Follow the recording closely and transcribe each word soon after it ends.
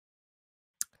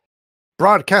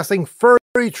broadcasting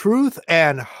furry truth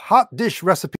and hot dish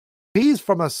recipes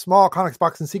from a small comics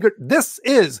box in secret. This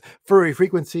is Furry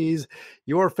Frequencies,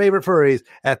 your favorite furries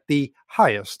at the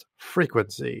highest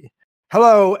frequency.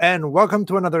 Hello, and welcome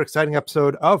to another exciting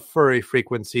episode of Furry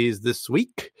Frequencies this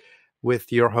week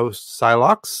with your host,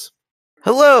 Silox.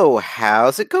 Hello,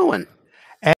 how's it going?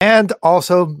 And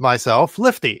also myself,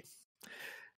 Lifty.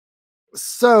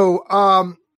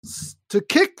 So, to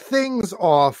kick things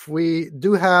off, we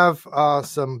do have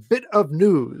some bit of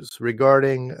news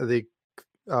regarding the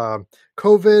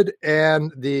COVID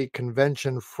and the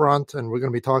convention front, and we're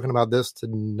going to be talking about this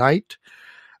tonight.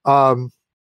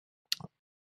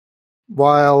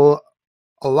 While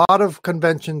a lot of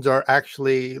conventions are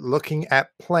actually looking at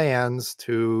plans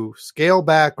to scale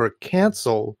back or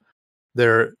cancel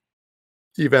their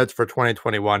events for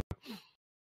 2021,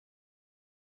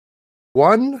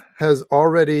 one has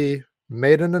already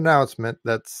made an announcement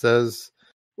that says,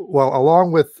 well,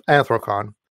 along with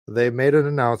Anthrocon, they made an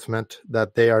announcement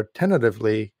that they are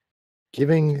tentatively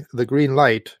giving the green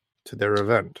light to their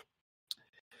event.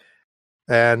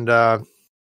 And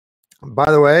by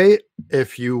the way,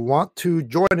 if you want to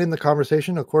join in the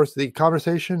conversation, of course, the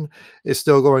conversation is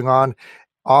still going on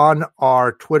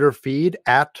our Twitter feed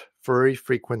at Furry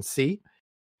Frequency.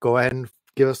 Go ahead and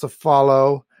give us a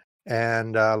follow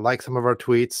and like some of our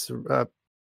tweets.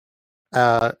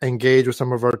 Engage with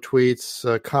some of our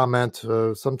tweets, comment.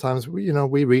 Sometimes we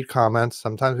read comments,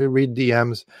 sometimes we read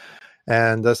DMs,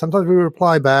 and sometimes we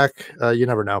reply back. You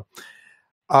never know.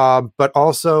 But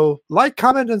also like,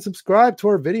 comment, and subscribe to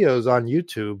our videos on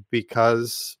YouTube,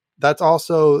 because that's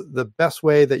also the best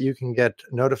way that you can get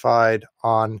notified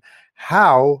on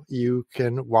how you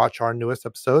can watch our newest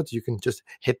episodes. You can just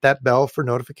hit that bell for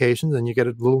notifications, and you get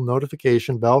a little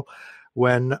notification bell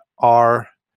when our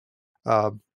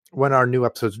new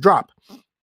episodes drop.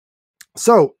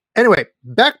 So anyway,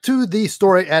 back to the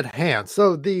story at hand.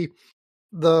 So the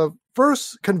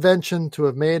first convention to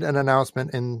have made an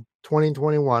announcement in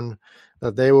 2021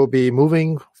 that they will be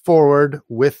moving forward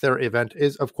with their event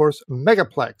is, of course,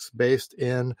 Megaplex, based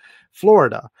in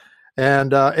Florida.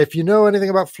 And if you know anything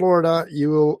about Florida, you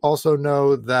will also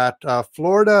know that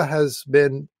Florida has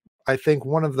been, I think,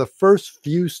 one of the first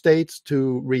few states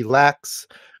to relax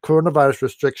coronavirus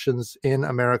restrictions in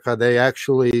America. They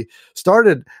actually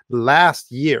started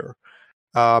last year.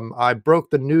 I broke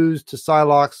the news to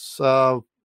Silox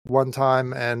one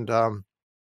time, and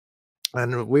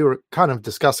we were kind of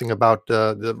discussing about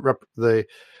the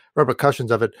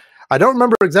repercussions of it. I don't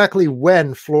remember exactly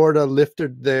when Florida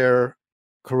lifted their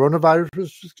coronavirus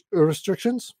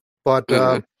restrictions, but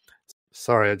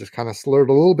sorry, I just kind of slurred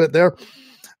a little bit there.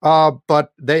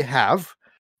 But they have,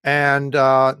 and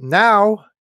now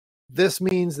this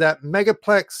means that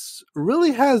Megaplex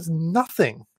really has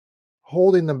nothing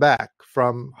holding them back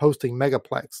from hosting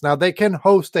Megaplex. Now, they can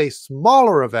host a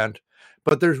smaller event,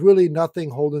 but there's really nothing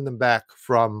holding them back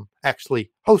from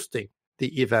actually hosting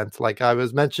the event. Like I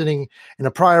was mentioning in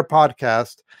a prior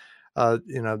podcast,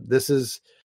 this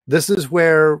is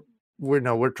where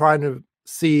we're trying to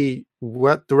see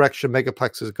what direction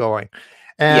Megaplex is going,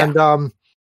 and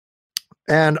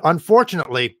and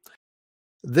unfortunately,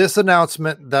 this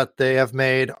announcement that they have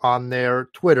made on their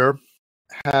Twitter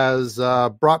has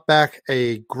brought back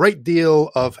a great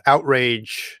deal of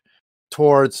outrage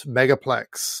towards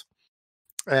Megaplex.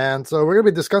 And so we're going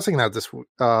to be discussing that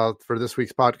for this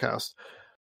week's podcast.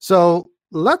 So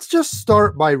let's just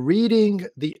start by reading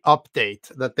the update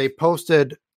that they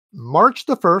posted March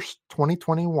the 1st,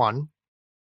 2021.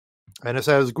 And it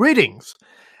says, "Greetings.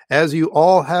 As you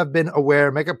all have been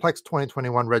aware, Megaplex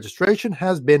 2021 registration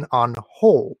has been on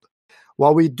hold.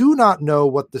 While we do not know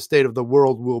what the state of the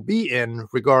world will be in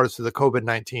regards to the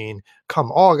COVID-19 come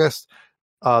August,"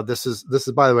 this is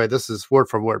by the way, this is word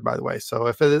for word, by the way. So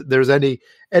if there's any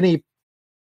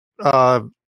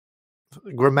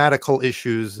grammatical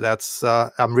issues, that's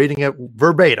I'm reading it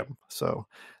verbatim. So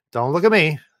don't look at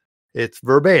me. It's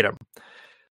verbatim.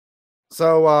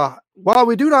 So while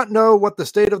we do not know what the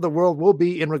state of the world will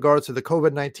be in regards to the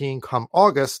COVID-19 come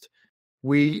August,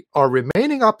 we are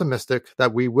remaining optimistic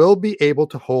that we will be able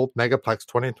to hold Megaplex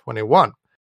 2021.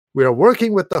 We are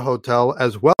working with the hotel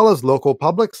as well as local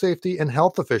public safety and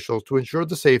health officials to ensure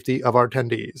the safety of our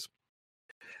attendees.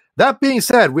 That being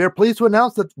said, we are pleased to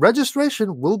announce that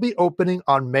registration will be opening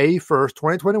on May 1st,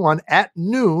 2021 at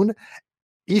noon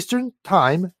Eastern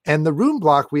Time, and the room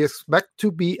block we expect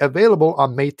to be available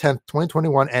on May 10th,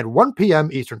 2021 at 1 p.m.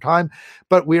 Eastern Time,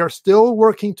 but we are still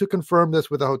working to confirm this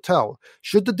with the hotel.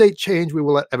 Should the date change, we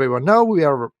will let everyone know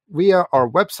via our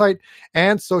website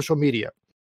and social media.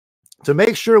 To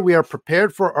make sure we are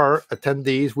prepared for our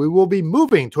attendees, we will be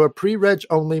moving to a pre-reg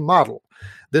only model.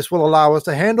 This will allow us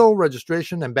to handle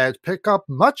registration and badge pickup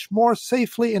much more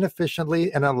safely and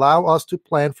efficiently and allow us to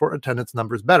plan for attendance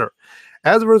numbers better.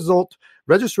 As a result,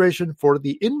 registration for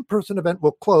the in-person event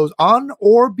will close on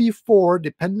or before,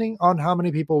 depending on how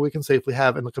many people we can safely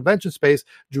have in the convention space,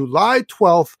 July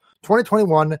 12th,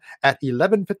 2021 at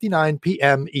 11:59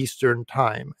 p.m. Eastern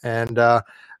Time. And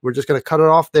we're just going to cut it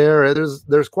off there.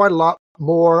 There's quite a lot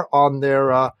more on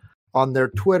their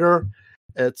Twitter.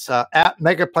 It's at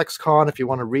MegaplexCon. If you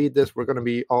want to read this, we're going to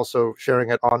be also sharing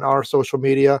it on our social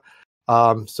media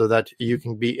so that you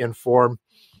can be informed.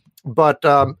 But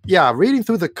yeah, reading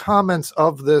through the comments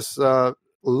of this, a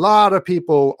lot of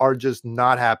people are just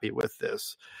not happy with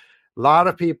this. A lot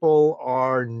of people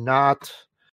are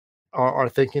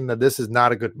thinking that this is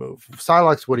not a good move.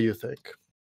 Silex, what do you think?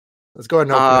 Let's go ahead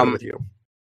and open it with you.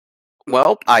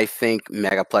 Well, I think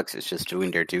Megaplex is just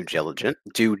doing their due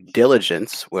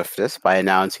diligence with this by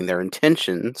announcing their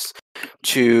intentions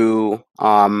to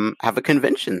have a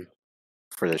convention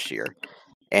for this year.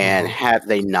 And had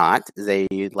they not, they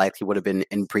likely would have been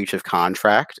in breach of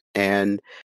contract, and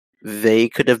they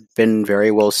could have been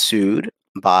very well sued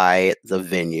by the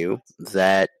venue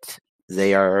that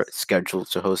they are scheduled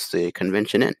to host the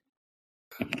convention in.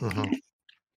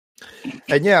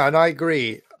 And yeah, and I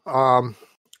agree.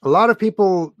 A lot of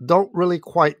people don't really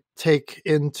quite take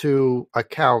into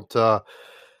account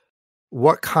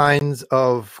what kinds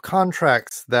of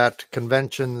contracts that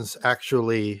conventions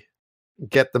actually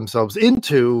get themselves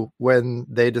into when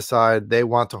they decide they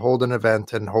want to hold an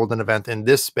event in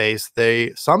this space.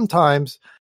 They sometimes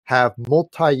have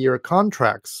multi-year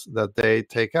contracts that they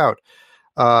take out.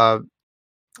 I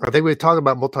think we talked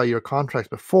about multi-year contracts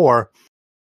before.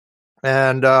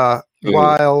 And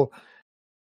while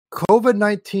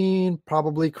COVID-19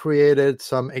 probably created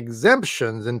some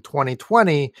exemptions in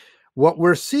 2020, what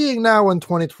we're seeing now in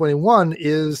 2021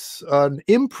 is an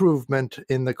improvement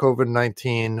in the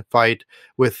COVID-19 fight,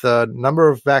 with a number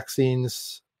of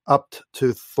vaccines up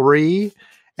to 3.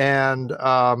 And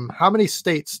how many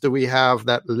states do we have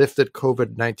that lifted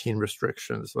COVID-19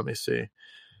 restrictions? Let me see.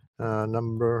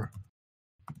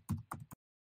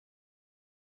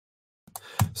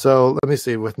 So let me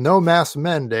see. With no mask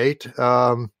mandate,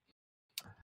 let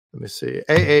me see.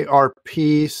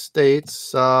 AARP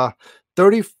states,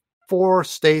 34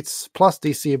 states plus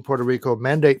DC and Puerto Rico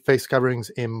mandate face coverings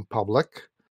in public.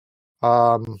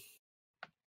 And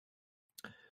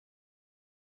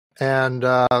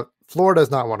Florida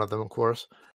is not one of them, of course.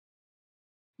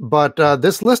 But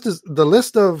this list is the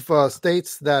list of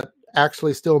states that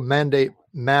actually still mandate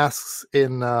masks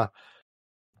in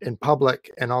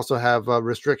public and also have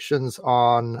restrictions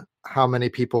on how many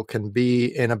people can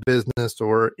be in a business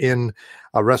or in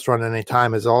a restaurant at any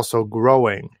time is also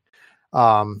growing.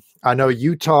 I know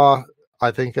Utah, I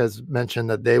think, has mentioned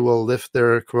that they will lift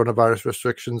their coronavirus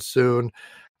restrictions soon.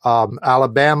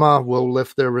 Alabama will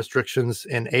lift their restrictions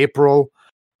in April.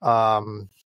 Let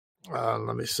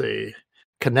me see.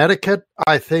 Connecticut,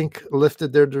 I think,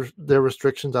 lifted their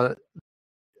restrictions.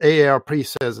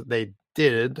 AARP says they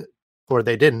did, or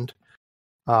they didn't.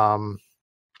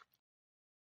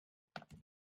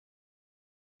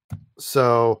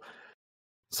 So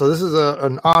this is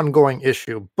an ongoing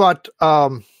issue, but a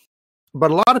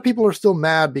lot of people are still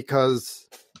mad because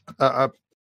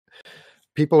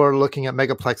people are looking at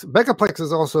Megaplex. Megaplex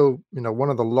is also, one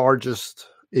of the largest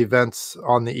events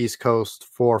on the East Coast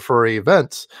for furry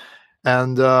events,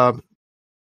 and of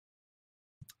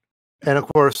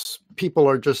course, people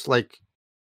are just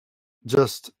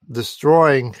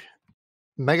destroying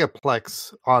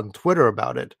Megaplex on Twitter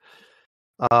about it.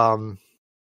 A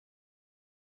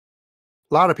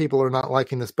lot of people are not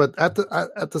liking this, but at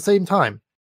the same time,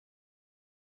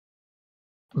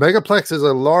 Megaplex is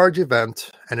a large event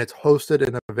and it's hosted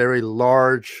in a very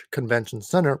large convention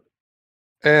center,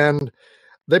 and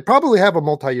they probably have a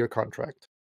multi-year contract.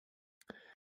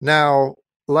 Now,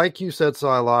 like you said,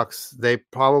 Silox, they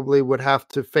probably would have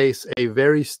to face a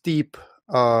very steep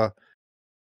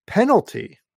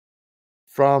penalty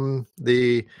from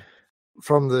the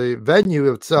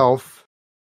venue itself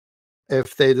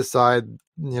if they decide,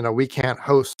 we can't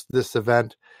host this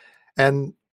event,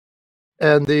 and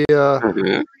the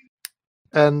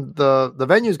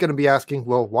venue is going to be asking,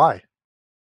 well, why?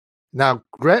 Now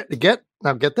get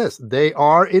this, they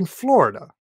are in Florida,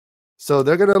 so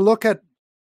they're going to look at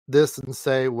this and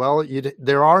say, well,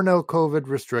 there are no COVID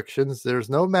restrictions, there's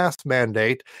no mask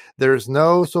mandate, there's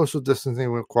no social distancing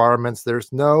requirements,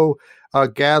 there's no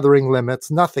gathering limits,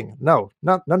 nothing, none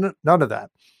of that.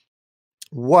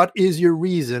 What is your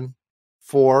reason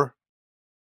for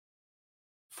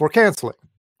for canceling.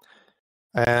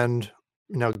 And,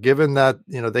 given that,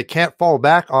 they can't fall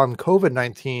back on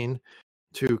COVID-19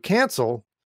 to cancel,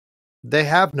 they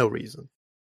have no reason.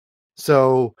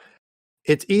 So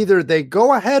it's either they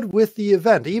go ahead with the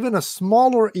event, even a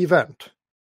smaller event,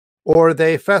 or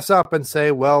they fess up and say,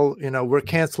 well, we're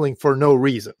canceling for no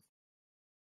reason.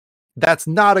 That's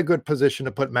not a good position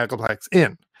to put Megaplex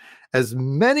in. As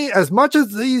much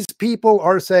as these people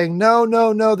are saying,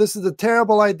 no, this is a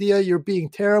terrible idea, you're being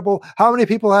terrible, how many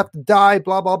people have to die,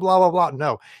 blah, blah, blah, blah, blah.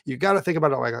 No, you got to think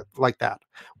about it like that.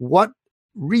 What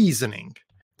reasoning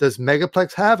does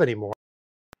Megaplex have anymore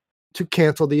to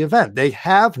cancel the event? They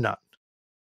have none.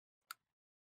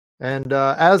 And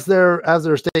as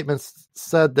their statements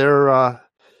said, they're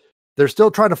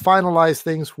still trying to finalize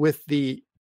things with the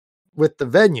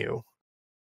venue.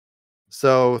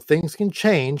 So things can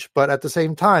change, but at the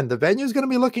same time, the venue is going to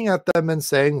be looking at them and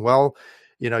saying, well,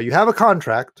 you have a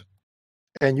contract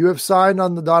and you have signed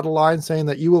on the dotted line saying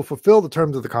that you will fulfill the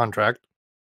terms of the contract.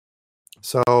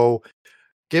 So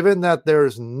given that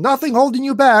there's nothing holding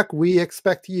you back, we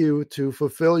expect you to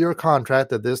fulfill your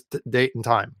contract at this date and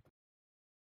time.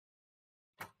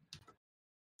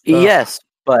 Yes,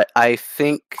 but I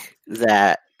think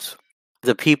that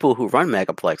the people who run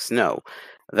Megaplex know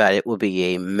that it would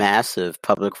be a massive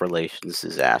public relations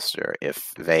disaster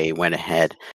if they went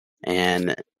ahead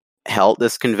and held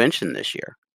this convention this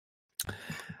year.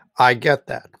 I get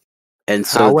that. And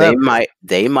so however,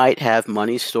 they might have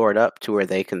money stored up to where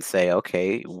they can say,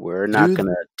 okay, we're not going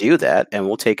to do that and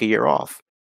we'll take a year off.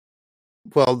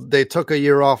 Well, they took a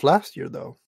year off last year,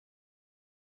 though.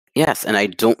 Yes, and I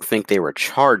don't think they were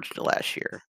charged last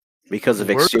year because of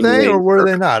extenuating. Were they or were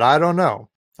they not? I don't know.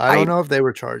 I don't know if they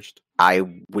were charged. I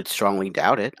would strongly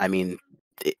doubt it. I mean,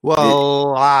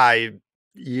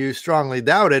 you strongly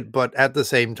doubt it, but at the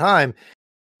same time,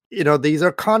 these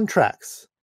are contracts.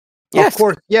 Yes. Of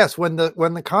course, yes. When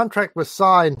the contract was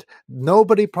signed,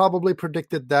 nobody probably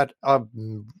predicted that a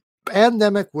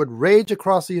pandemic would rage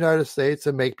across the United States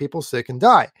and make people sick and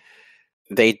die.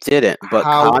 They didn't, but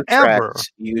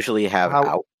contracts usually have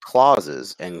out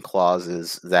clauses and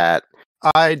clauses that.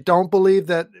 I don't believe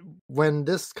that when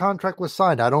this contract was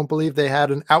signed, I don't believe they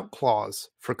had an out clause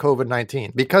for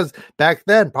COVID-19 because back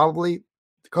then probably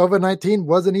COVID-19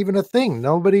 wasn't even a thing.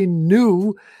 Nobody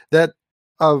knew that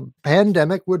a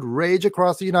pandemic would rage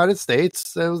across the United States.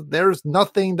 So there's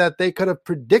nothing that they could have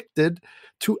predicted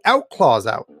to out clause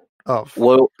out of.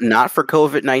 Well, not for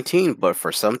COVID-19, but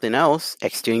for something else,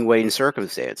 extenuating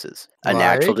circumstances, a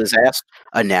natural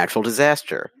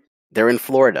disaster. They're in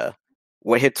Florida.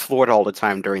 What hits Florida all the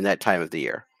time during that time of the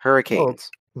year?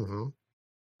 Hurricanes.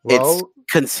 It's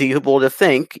conceivable to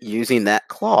think using that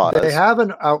clause. They have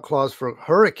an out clause for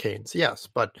hurricanes, yes,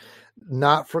 but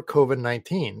not for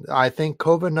COVID-19. I think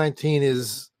COVID-19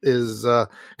 is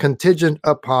contingent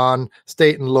upon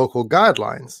state and local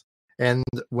guidelines. And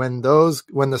when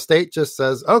the state just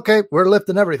says, okay, we're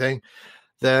lifting everything,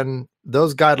 then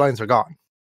those guidelines are gone.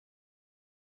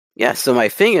 Yeah, so my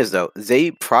thing is, though,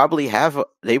 they probably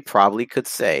could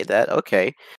say that,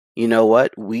 okay, you know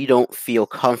what, we don't feel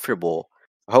comfortable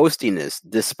hosting this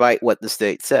despite what the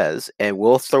state says, and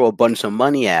we'll throw a bunch of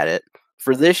money at it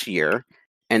for this year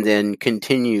and then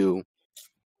continue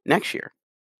next year.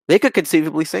 They could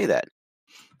conceivably say that.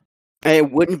 And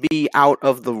it wouldn't be out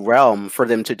of the realm for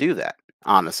them to do that,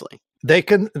 honestly. They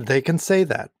can say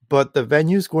that, but the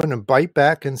venue's going to bite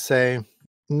back and say,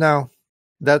 no,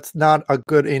 that's not a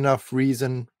good enough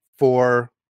reason for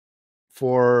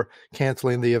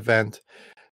canceling the event.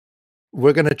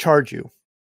 We're going to charge you.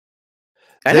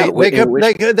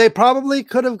 They probably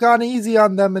could have gone easy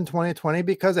on them in 2020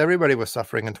 because everybody was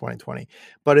suffering in 2020.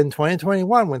 But in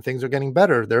 2021, when things are getting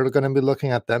better, they're going to be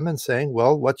looking at them and saying,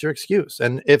 well, what's your excuse?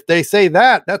 And if they say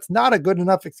that, that's not a good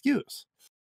enough excuse.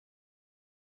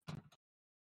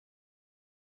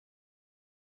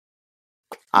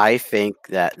 I think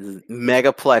that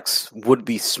Megaplex would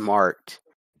be smart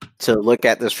to look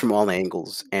at this from all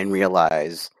angles and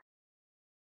realize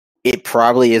it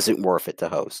probably isn't worth it to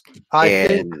host. I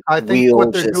think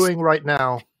what they're doing right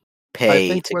now,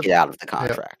 get out of the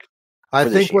contract. Yeah, I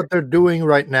think what they're doing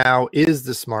right now is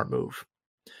the smart move.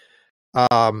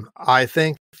 I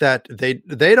think that they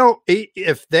don't,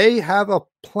 if they have a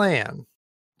plan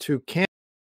to cancel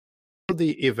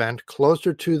the event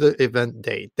closer to the event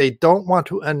date, they don't want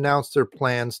to announce their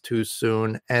plans too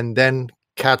soon and then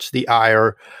catch the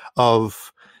ire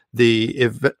of the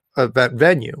event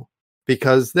venue,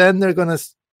 because then they're going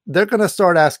to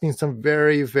start asking some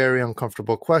very, very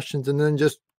uncomfortable questions and then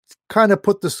just kind of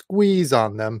put the squeeze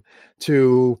on them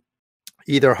to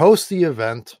either host the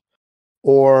event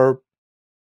or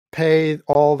pay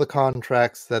all the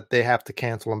contracts that they have to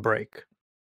cancel and break.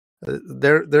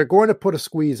 They're going to put a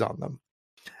squeeze on them.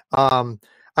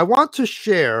 I want to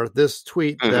share this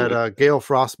tweet that Gail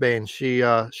Frostbane she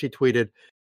tweeted.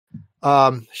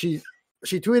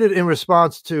 She tweeted in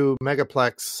response to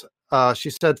Megaplex. She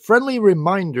said, "Friendly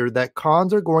reminder that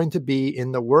cons are going to be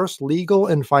in the worst legal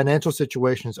and financial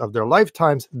situations of their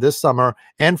lifetimes this summer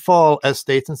and fall as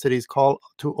states and cities call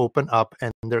to open up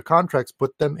and their contracts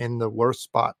put them in the worst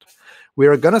spot. We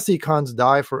are going to see cons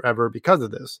die forever because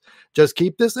of this. Just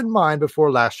keep this in mind before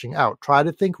lashing out. Try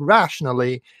to think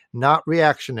rationally, not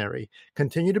reactionary.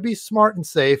 Continue to be smart and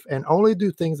safe and only do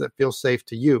things that feel safe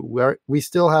to you. We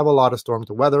still have a lot of storm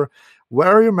to weather.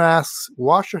 Wear your masks,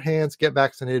 wash your hands, get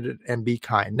vaccinated, and be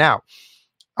kind." Now,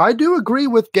 I do agree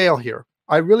with Gail here.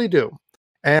 I really do.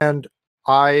 And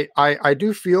I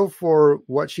do feel for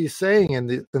what she's saying in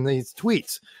these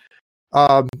tweets.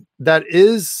 That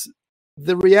is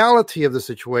the reality of the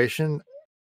situation.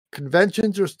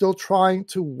 Conventions are still trying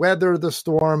to weather the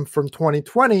storm from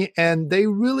 2020, and they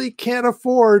really can't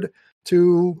afford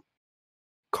to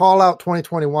call out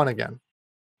 2021 again,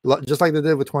 just like they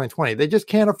did with 2020. They just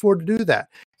can't afford to do that.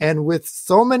 And with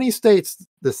so many states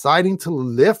deciding to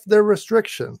lift their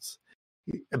restrictions,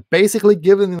 basically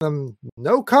giving them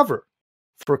no cover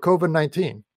for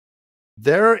COVID-19,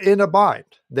 they're in a bind.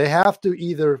 They have to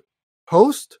either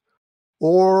host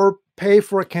or pay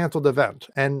for a canceled event.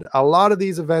 And a lot of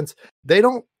these events, they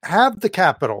don't have the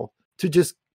capital to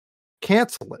just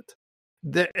cancel it.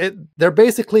 They're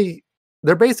basically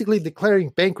declaring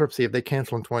bankruptcy if they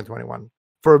cancel in 2021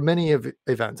 for many of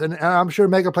events. And I'm sure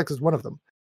Megaplex is one of them.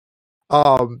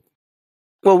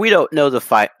 Well, we don't know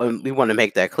we want to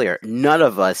make that clear. None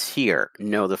of us here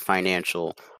know the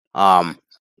financial we're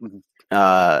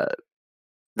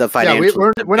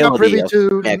not privy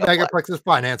to Megaplex's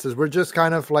finances. We're just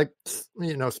kind of like,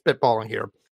 spitballing here.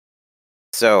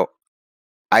 So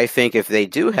I think if they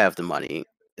do have the money,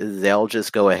 they'll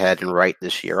just go ahead and write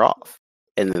this year off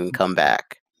and then come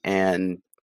back and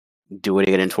do it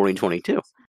again in 2022.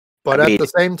 But at the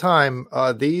same time,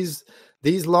 these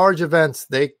large events,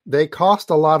 they cost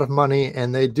a lot of money,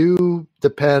 and they do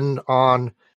depend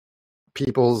on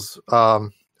people's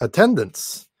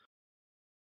attendance.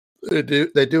 They do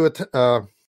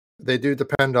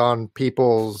depend on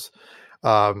people's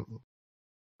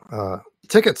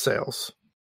ticket sales.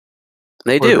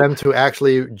 They do. For them to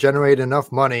actually generate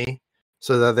enough money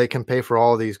so that they can pay for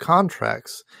all of these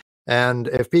contracts. And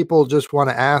if people just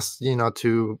want to ask,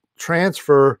 to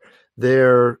transfer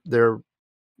their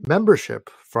membership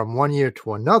from one year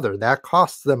to another, that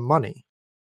costs them money.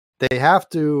 They have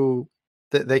to.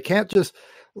 They can't just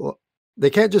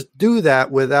do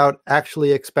that without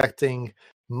actually expecting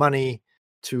money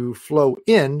to flow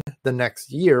in the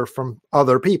next year from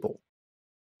other people.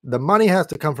 The money has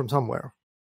to come from somewhere.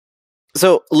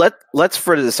 So let's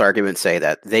for this argument say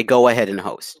that they go ahead and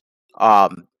host.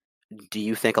 Do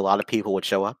you think a lot of people would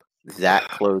show up that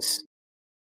close?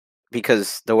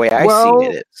 Because the way I see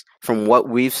it is, from what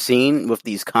we've seen with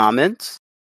these comments,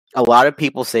 a lot of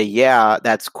people say, yeah,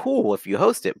 that's cool if you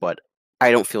host it, but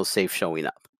I don't feel safe showing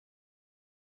up.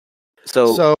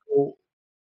 So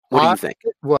what do you think?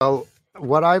 Well,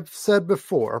 what I've said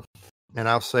before, and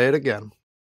I'll say it again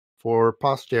for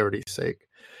posterity's sake,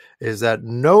 is that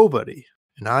nobody,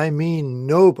 and I mean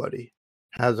nobody,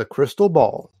 has a crystal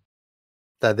ball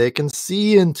that they can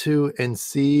see into and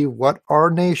see what our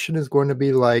nation is going to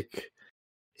be like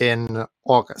in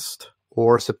August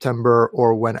or September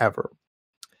or whenever.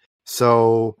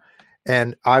 So,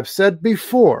 and I've said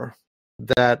before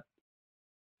that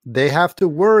they have to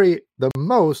worry the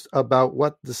most about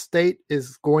what the state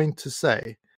is going to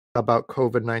say about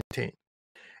COVID-19.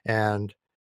 And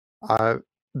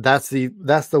that's the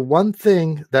one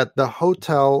thing that the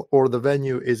hotel or the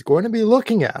venue is going to be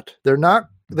looking at.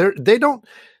 They don't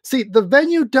see, the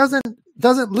venue doesn't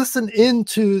listen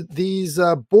into these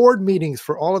board meetings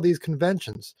for all of these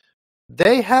conventions.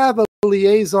 They have a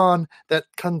liaison that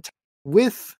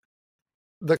with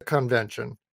the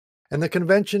convention, and the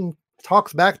convention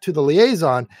talks back to the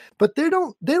liaison, but they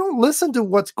don't listen to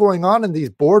what's going on in these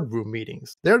boardroom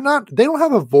meetings. They don't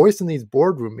have a voice in these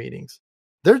boardroom meetings.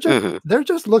 They're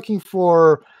just looking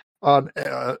for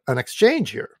an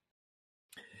exchange here.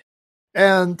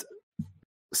 And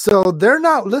so they're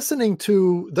not listening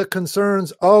to the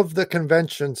concerns of the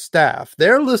convention staff.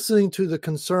 They're listening to the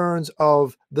concerns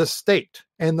of the state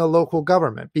and the local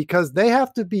government, because they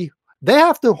have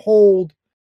to hold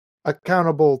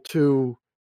accountable to,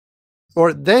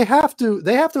 or they have to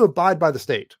abide by the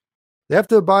state. They have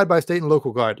to abide by state and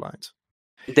local guidelines.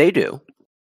 They do.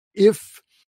 If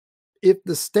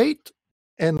the state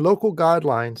and local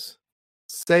guidelines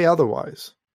say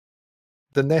otherwise,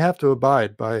 then they have to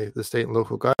abide by the state and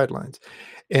local guidelines.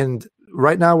 And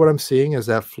right now, what I'm seeing is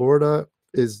that Florida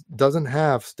doesn't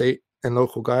have state and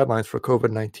local guidelines for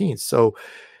COVID-19. So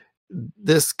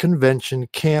this convention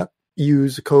can't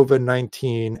use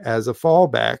COVID-19 as a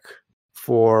fallback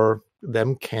for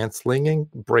them canceling and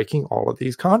breaking all of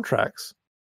these contracts.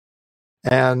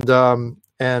 And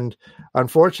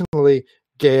unfortunately,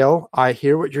 Gail, I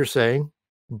hear what you're saying,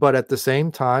 but at the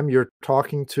same time, you're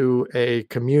talking to a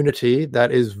community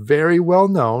that is very well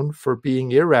known for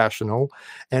being irrational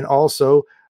and also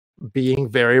being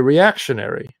very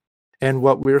reactionary. And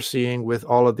what we're seeing with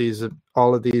all of these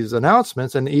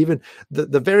announcements, and even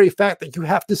the very fact that you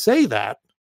have to say that,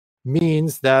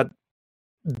 means that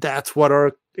that's what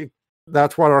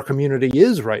our community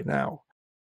is right now,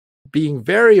 being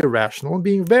very irrational and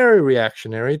being very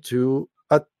reactionary to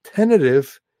a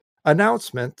tentative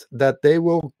announcement that they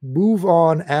will move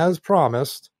on as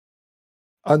promised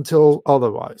until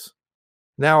otherwise.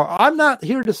 Now, I'm not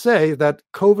here to say that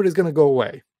COVID is going to go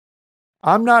away.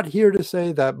 I'm not here to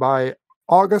say that by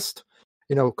August,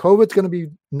 COVID's going to be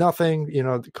nothing.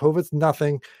 COVID's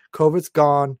nothing. COVID's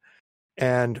gone,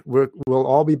 and we'll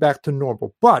all be back to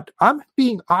normal. But I'm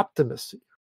being optimistic.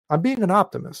 I'm being an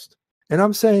optimist, and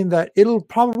I'm saying that it'll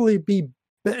probably be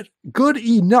good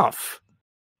enough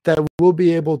that we'll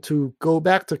be able to go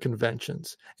back to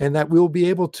conventions and that we'll be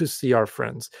able to see our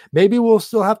friends. Maybe we'll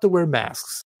still have to wear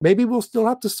masks. Maybe we'll still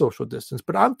have to social distance,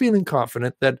 but I'm feeling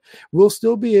confident that we'll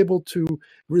still be able to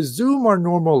resume our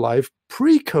normal life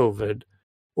pre-COVID,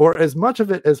 or as much of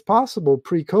it as possible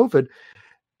pre-COVID,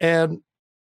 and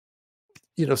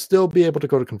still be able to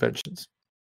go to conventions.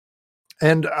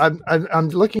 And I'm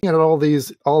looking at all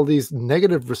these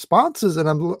negative responses, and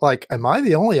I'm like, am I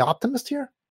the only optimist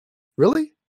here?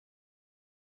 Really?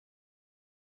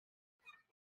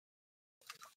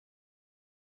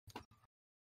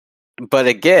 But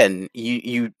again,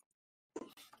 you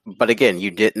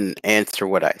didn't answer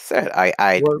what I said.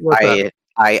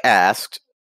 I asked,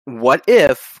 what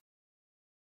if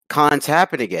cons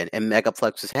happen again and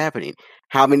Megaplex is happening?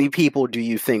 How many people do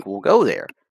you think will go there?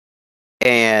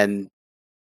 And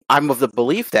I'm of the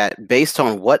belief that based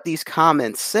on what these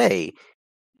comments say,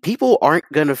 people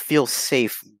aren't going to feel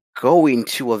safe going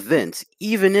to events,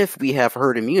 even if we have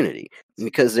herd immunity,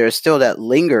 because there's still that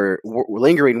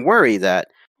lingering worry that,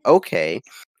 okay,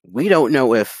 we don't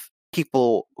know if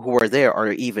people who are there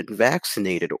are even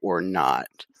vaccinated or not.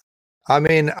 I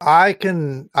mean, I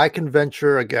can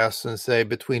venture a guess and say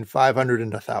between 500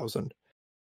 and 1,000.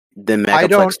 Then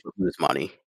Megaplex would lose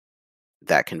money,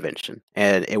 that convention,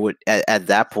 and it would at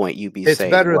that point you'd be saying,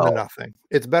 it's better than nothing.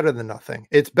 It's better than nothing.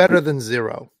 It's better than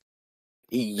zero.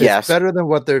 Yes, it's better than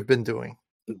what they've been doing.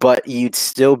 But you'd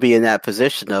still be in that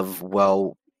position of,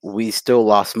 well, we still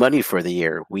lost money for the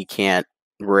year.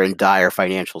 We're in dire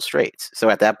financial straits. So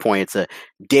at that point, it's a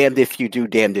damned if you do,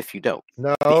 damned if you don't.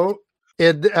 No,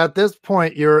 at this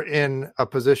point, you're in a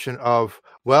position of,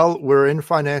 well, we're in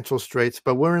financial straits,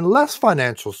 but we're in less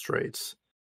financial straits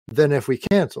than if we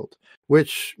canceled.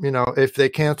 Which, if they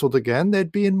canceled again,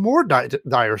 they'd be in more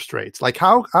dire straits. Like,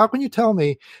 how can you tell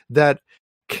me that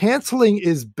canceling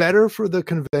is better for the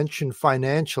convention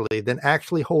financially than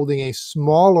actually holding a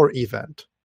smaller event?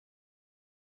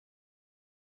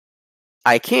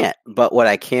 I can't, but what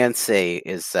I can say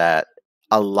is that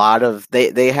a lot of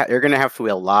they're going to have to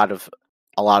weigh a lot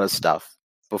of stuff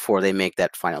before they make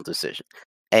that final decision,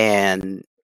 and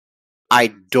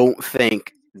I don't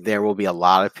think there will be a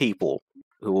lot of people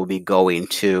who will be going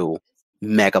to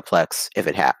Megaplex if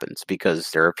it happens, because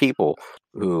there are people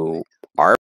who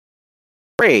are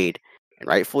afraid, and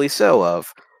rightfully so,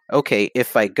 of, okay,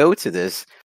 if I go to this,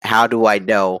 how do I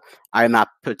know I'm not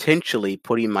potentially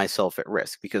putting myself at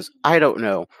risk? Because I don't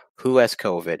know who has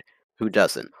COVID, who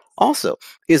doesn't. Also,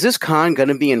 is this con going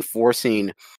to be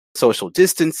enforcing social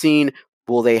distancing?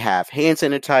 Will they have hand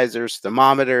sanitizers,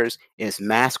 thermometers? Is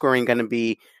mask wearing going to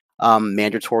be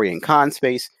mandatory in con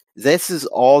space? This is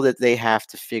all that they have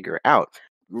to figure out,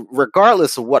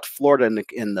 regardless of what Florida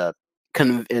in the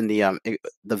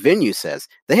venue says.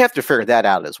 They have to figure that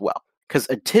out as well, because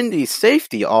attendee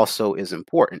safety also is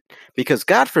important. Because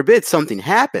God forbid something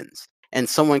happens and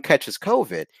someone catches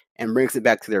COVID and brings it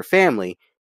back to their family,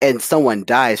 and someone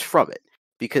dies from it.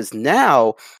 Because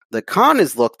now the con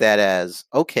is looked at as,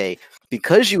 okay,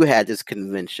 because you had this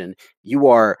convention, you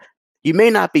may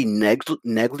not be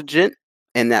negligent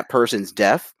in that person's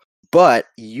death, but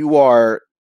you are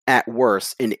at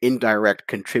worst an indirect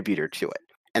contributor to it.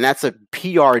 And that's a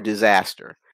PR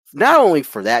disaster, not only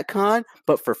for that con,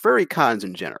 but for furry cons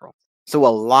in general. So a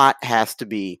lot has to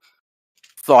be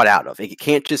thought out of. It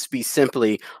can't just be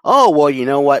simply, oh, well, you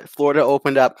know what? Florida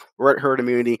opened up. We're at herd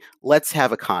immunity. Let's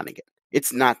have a con again.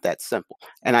 It's not that simple.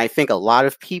 And I think a lot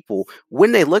of people,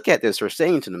 when they look at this, are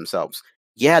saying to themselves,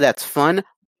 yeah, that's fun,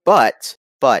 but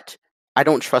I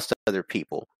don't trust other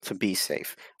people to be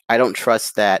safe. I don't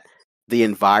trust that the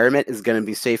environment is going to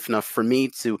be safe enough for me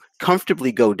to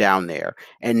comfortably go down there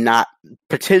and not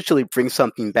potentially bring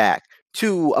something back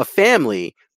to a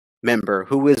family member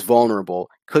who is vulnerable,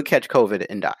 could catch COVID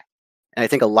and die. And I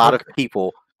think a lot of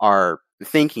people are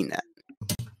thinking that.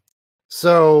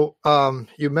 So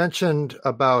you mentioned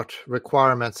about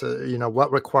requirements,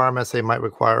 what requirements they might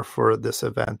require for this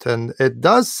event. And it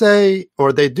does say,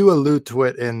 or they do allude to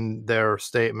it in their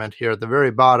statement here at the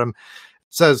very bottom, it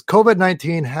says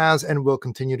COVID-19 has and will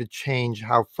continue to change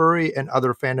how furry and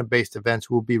other fandom-based events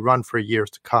will be run for years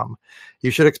to come.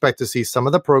 You should expect to see some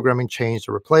of the programming changed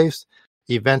or replaced,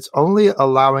 events only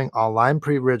allowing online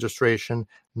pre-registration,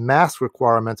 mask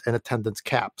requirements, and attendance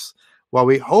caps. While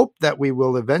we hope that we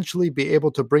will eventually be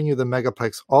able to bring you the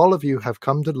Megaplex all of you have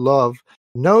come to love,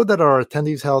 know that our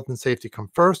attendees' health and safety come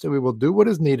first, and we will do what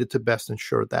is needed to best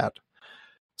ensure that.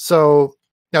 So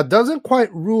that doesn't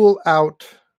quite rule out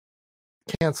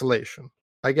cancellation.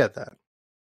 I get that.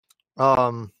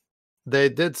 They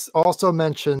did also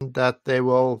mention that they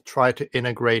will try to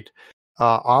integrate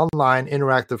online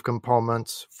interactive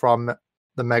components from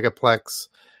the Megaplex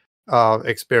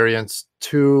experience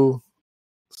to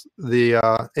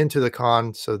the into the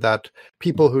con, so that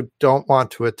people who don't want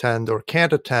to attend or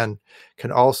can't attend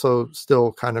can also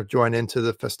still kind of join into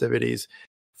the festivities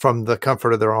from the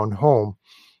comfort of their own home.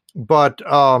 But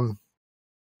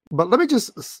let me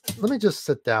just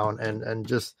sit down and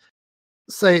just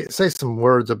say some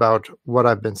words about what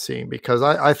I've been seeing, because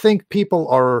I think people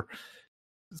are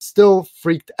still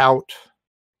freaked out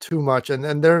too much, and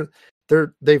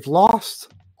they've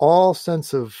lost all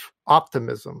sense of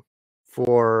optimism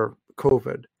for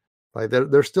COVID. Like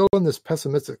they're still in this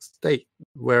pessimistic state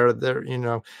where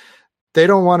they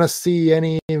don't want to see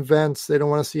any events, they don't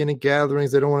want to see any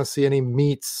gatherings, they don't want to see any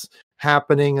meets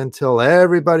happening until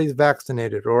everybody's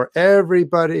vaccinated, or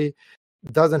everybody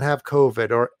doesn't have COVID,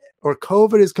 or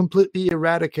COVID is completely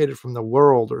eradicated from the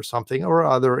world, or something or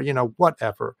other,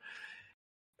 whatever.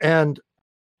 And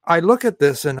I look at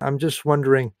this and I'm just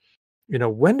wondering,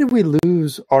 when did we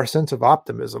lose our sense of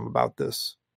optimism about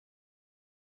this?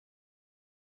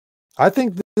 I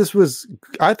think this was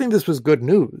good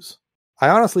news. I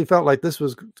honestly felt like this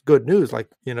was good news. Like,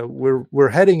 we're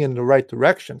heading in the right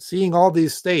direction. Seeing all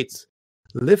these states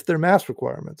lift their mask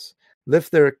requirements,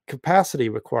 lift their capacity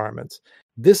requirements.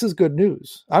 This is good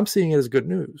news. I'm seeing it as good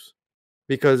news,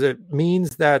 because it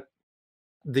means that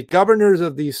the governors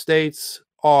of these states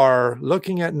are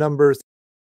looking at numbers,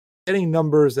 getting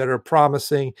numbers that are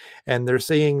promising, and they're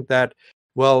seeing that,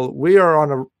 well, we are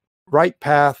on a right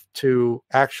path to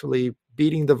actually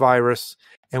beating the virus,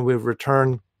 and we've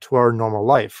returned to our normal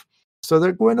life. So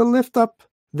they're going to lift up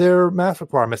their mask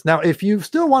requirements. Now, if you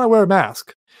still want to wear a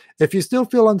mask, if you still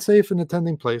feel unsafe in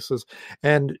attending places,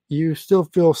 and you still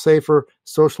feel safer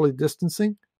socially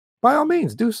distancing, by all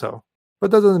means do so.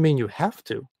 But that doesn't mean you have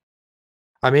to.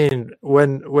 I mean,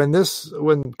 when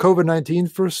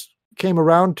COVID-19 first came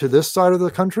around to this side of the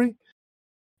country,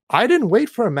 I didn't wait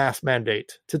for a mask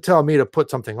mandate to tell me to put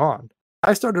something on.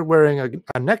 I started wearing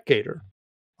a neck gaiter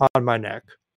on my neck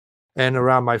and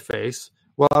around my face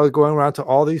while I was going around to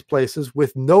all these places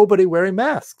with nobody wearing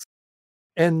masks.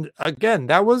 And again,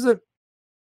 that wasn't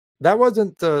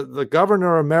the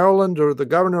governor of Maryland or the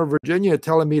governor of Virginia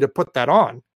telling me to put that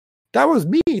on. That was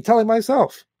me telling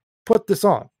myself, put this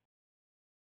on.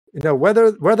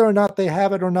 Whether or not they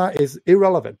have it or not is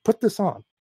irrelevant. Put this on.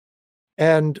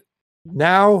 And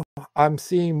now I'm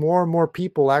seeing more and more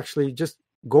people actually just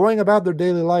going about their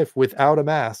daily life without a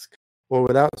mask or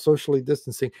without socially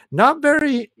distancing. Not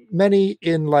very many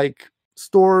in like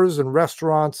stores and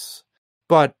restaurants,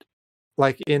 but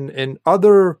like in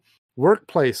other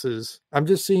workplaces, I'm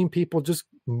just seeing people just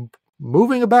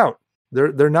moving about.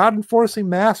 They're not enforcing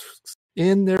masks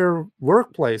in their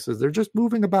workplaces. They're just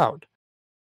moving about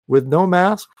with no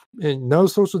mask and no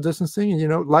social distancing,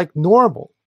 and like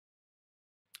normal.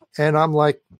 And I'm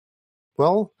like,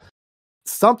 well,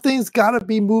 something's got to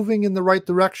be moving in the right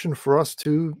direction for us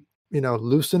to,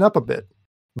 loosen up a bit.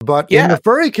 But in the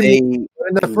furry community,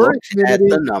 at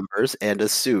the numbers and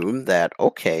assume that,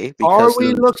 okay, because are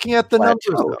we looking at the numbers?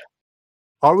 Though?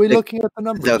 Are we looking at the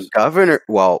numbers? The governor,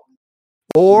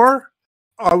 or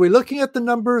are we looking at the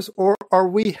numbers, or are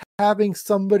we having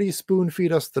somebody spoon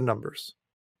feed us the numbers?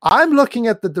 I'm looking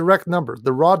at the direct numbers,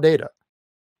 the raw data.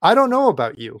 I don't know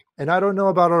about you, and I don't know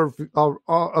about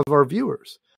our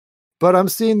viewers, but I'm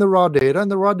seeing the raw data,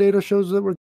 and the raw data shows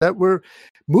that we're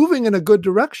moving in a good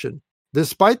direction.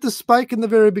 Despite the spike in the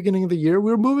very beginning of the year,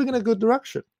 we're moving in a good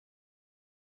direction.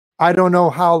 I don't know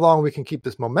how long we can keep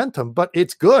this momentum, but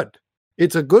it's good.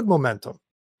 It's a good momentum,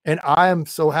 and I am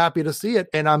so happy to see it.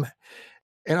 And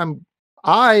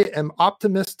I am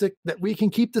optimistic that we can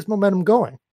keep this momentum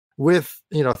going with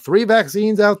 3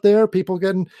 vaccines out there, people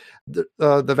getting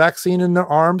the vaccine in their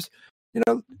arms.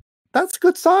 That's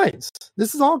good signs.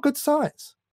 This is all good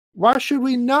signs. Why should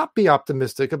we not be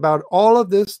optimistic about all of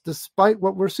this despite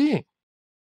what we're seeing?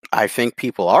 I think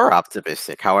people are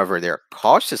optimistic. However, they're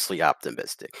cautiously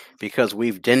optimistic because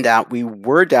we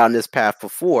were down this path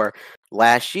before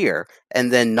last year,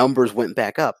 and then numbers went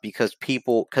back up because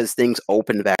things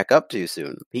opened back up too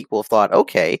soon. People thought,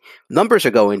 okay, numbers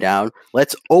are going down.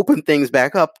 Let's open things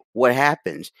back up. What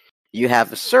happens? You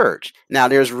have a surge. Now,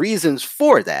 there's reasons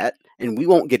for that, and we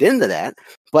won't get into that,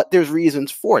 but there's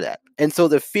reasons for that. And so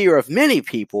the fear of many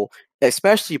people,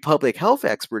 especially public health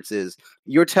experts, is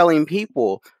you're telling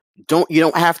people you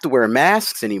don't have to wear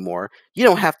masks anymore. You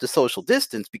don't have to social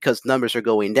distance because numbers are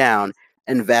going down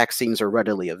and vaccines are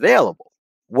readily available.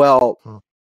 Well,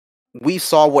 we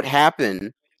saw what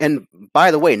happened. And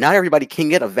by the way, not everybody can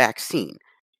get a vaccine.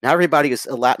 Not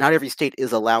every state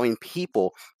is allowing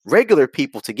regular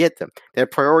people to get them. They're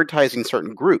prioritizing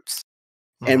certain groups.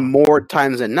 And more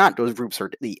times than not, those groups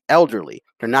are the elderly.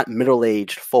 They're not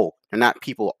middle-aged folk. They're not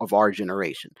people of our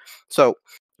generation. So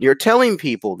you're telling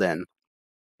people then,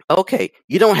 okay,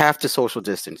 you don't have to social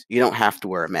distance. You don't have to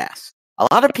wear a mask. A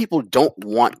lot of people don't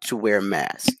want to wear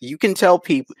masks. You can tell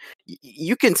people,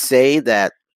 you can say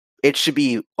that it should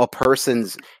be a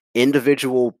person's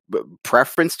individual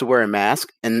preference to wear a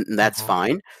mask, and that's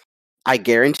fine. I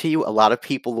guarantee you a lot of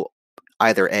people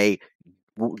either A,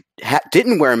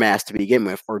 didn't wear a mask to begin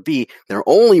with, or B, they're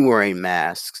only wearing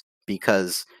masks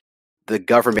because the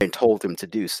government told them to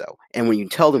do so. And when you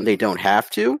tell them they don't have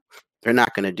to, they're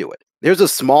not going to do it. There's a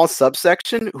small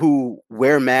subsection who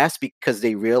wear masks because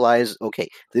they realize, okay,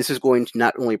 this is going to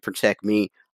not only protect me,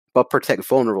 but protect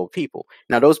vulnerable people.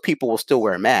 Now, those people will still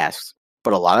wear masks,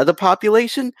 but a lot of the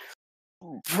population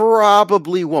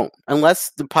probably won't,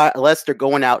 unless they're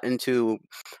going out into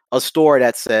a store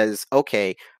that says,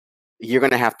 okay, you're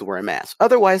going to have to wear a mask.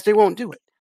 Otherwise, they won't do it.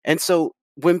 And so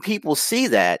when people see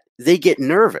that, they get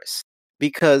nervous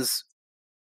because,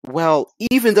 well,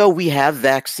 even though we have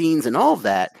vaccines and all of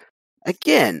that,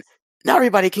 again, not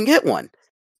everybody can get one.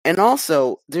 And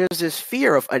also, there's this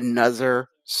fear of another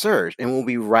surge, and we'll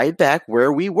be right back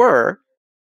where we were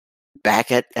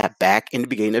back in the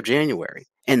beginning of January.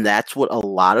 And that's what a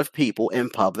lot of people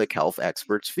and public health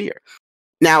experts fear.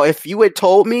 Now, if you had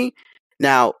told me,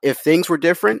 if things were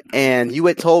different and you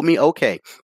had told me, okay,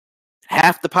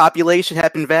 half the population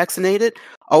had been vaccinated,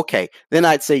 okay, then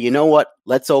I'd say, you know what,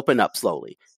 let's open up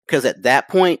slowly. Because at that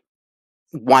point,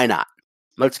 why not?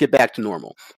 Let's get back to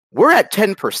normal. We're at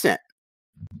 10%.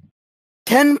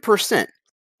 10%.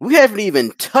 We haven't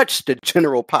even touched the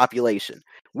general population.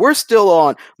 Most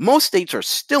states are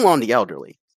still on the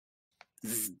elderly.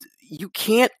 You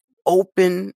can't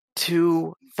open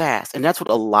too fast. And that's what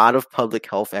a lot of public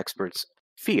health experts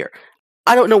fear.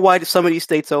 I don't know why some of these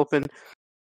states open.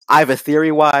 I have a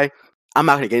theory why. I'm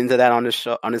not going to get into that on this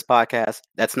show, on this podcast.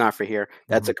 That's not for here.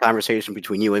 That's a conversation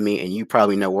between you and me, and you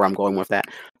probably know where I'm going with that.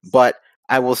 But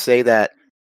I will say that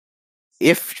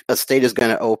if a state is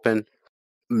going to open,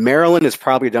 Maryland has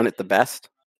probably done it the best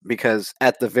because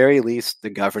at the very least, the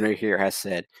governor here has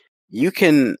said you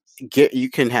can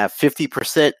have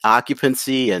 50%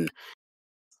 occupancy and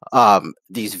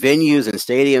these venues and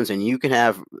stadiums, and you can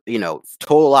have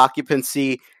total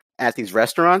occupancy at these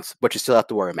restaurants, but you still have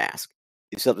to wear a mask.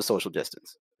 You still have to social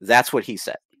distance. That's what he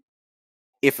said.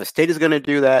 If a state is going to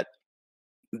do that,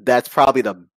 that's probably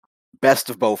the best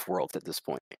of both worlds at this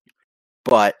point.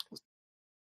 But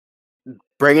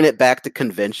bringing it back to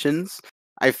conventions,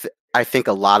 I think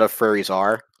a lot of furries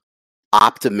are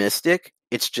optimistic.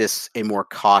 It's just a more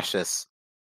cautiously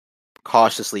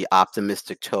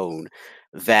optimistic tone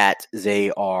that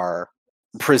they are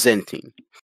presenting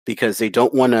because they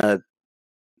don't want to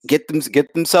get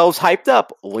themselves hyped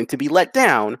up only to be let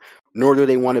down, nor do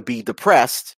they want to be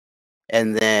depressed.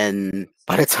 And then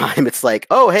by the time it's like,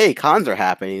 oh, hey, cons are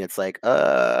happening, it's like,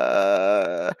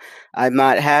 I'm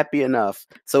not happy enough.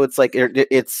 So it's like,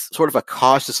 it's sort of a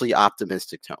cautiously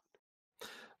optimistic tone.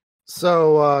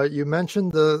 So you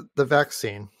mentioned the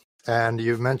vaccine, and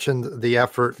you've mentioned the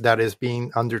effort that is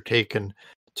being undertaken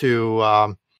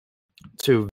to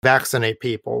vaccinate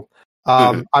people.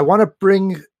 I want to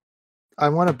bring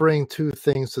 2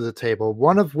 things to the table.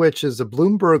 One of which is a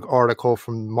Bloomberg article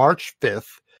from March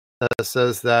 5th,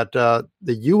 says that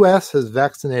the U.S. has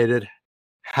vaccinated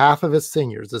half of its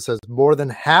seniors. It says more than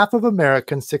half of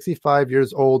Americans 65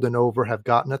 years old and over have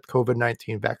gotten a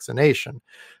COVID-19 vaccination.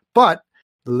 But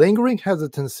the lingering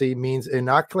hesitancy means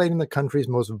inoculating the country's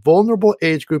most vulnerable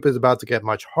age group is about to get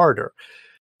much harder.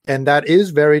 And that is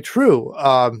very true.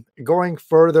 Going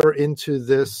further into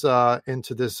this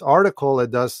article,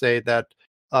 it does say that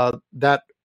that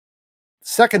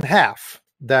second half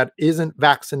that isn't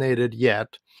vaccinated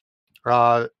yet,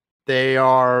 they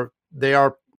are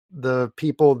the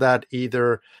people that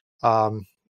either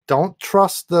don't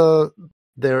trust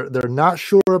they're not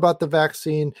sure about the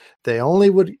vaccine. They only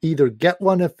would either get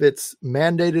one if it's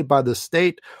mandated by the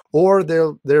state, or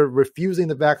they're refusing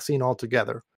the vaccine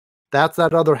altogether. That's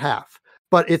that other half.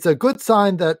 But it's a good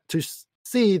sign that to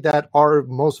see that our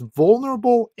most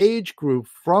vulnerable age group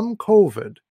from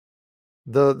COVID,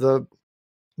 the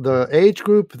age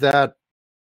group that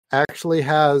actually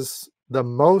has the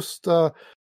most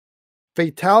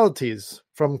fatalities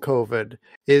from COVID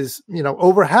is,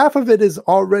 over half of it is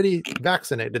already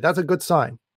vaccinated. That's a good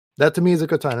sign. That to me is a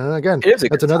good sign. And again,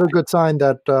 that's another good sign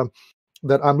that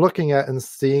I'm looking at and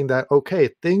seeing that, okay,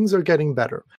 things are getting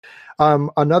better.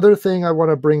 Another thing I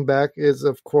want to bring back is,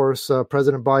 of course,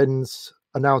 President Biden's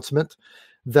announcement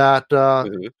that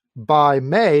by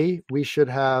May, we should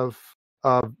have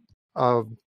a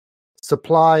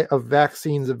supply of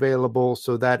vaccines available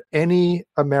so that any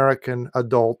American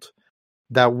adult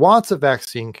that wants a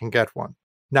vaccine can get one.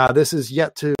 Now, this is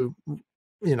yet to,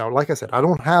 like I said, I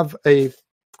don't have a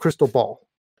crystal ball,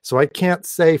 so I can't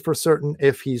say for certain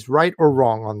if he's right or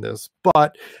wrong on this.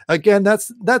 But again,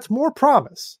 that's more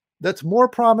promise. That's more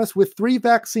promise with 3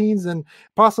 vaccines and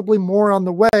possibly more on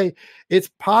the way. It's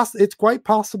quite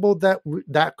possible that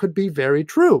that could be very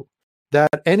true,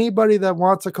 that anybody that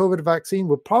wants a COVID vaccine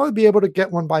will probably be able to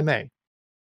get one by May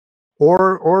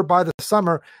or by the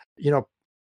summer.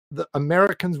 The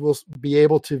Americans will be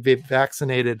able to be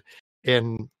vaccinated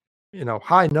in,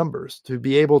 high numbers to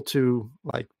be able to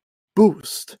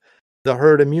boost the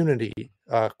herd immunity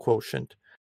quotient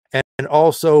and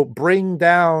also bring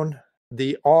down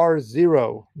the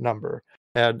R0 number.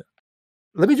 And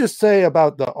let me just say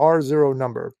about the R0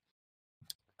 number.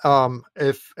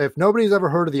 If nobody's ever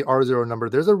heard of the R0 number,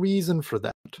 there's a reason for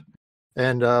that.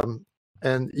 And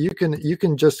you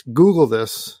can just Google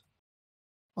this.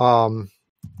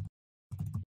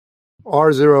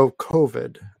 R0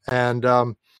 COVID,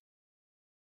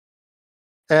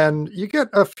 and you get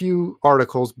a few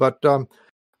articles, but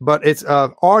it's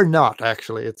R naught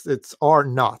actually. It's R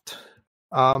naught.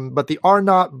 But the R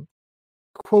naught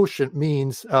quotient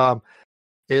means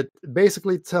it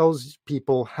basically tells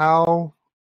people how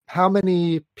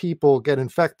many people get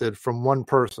infected from one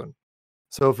person.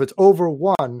 So if it's over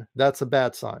 1, that's a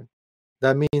bad sign.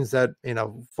 That means that,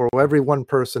 for every one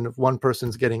person, if one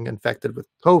person's getting infected with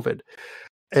COVID,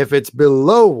 if it's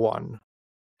below 1,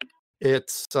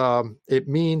 it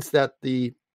means that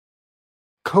the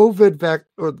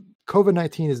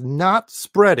COVID-19 is not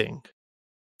spreading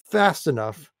fast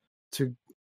enough to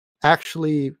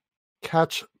actually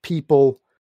catch people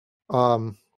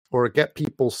or get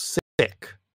people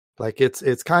sick. Like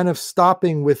it's kind of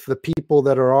stopping with the people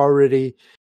that are already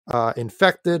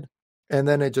infected, and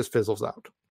then it just fizzles out.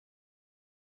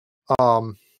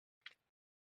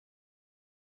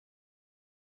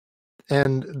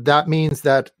 And that means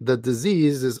that the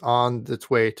disease is on its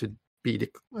way to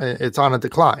it's on a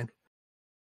decline.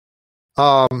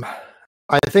 I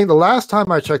think the last time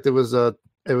I checked, it was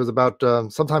about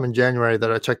sometime in January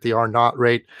that I checked the R naught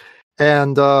rate,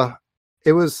 and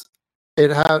it was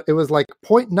like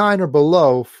 0.9 or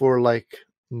below for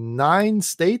 9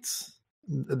 states.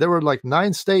 There were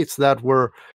 9 states that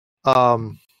were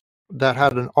that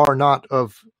had an R naught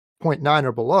of 0.9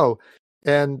 or below,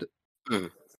 and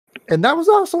that was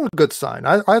also a good sign.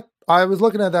 I was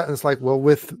looking at that and it's like, well,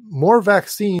 with more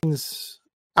vaccines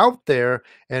out there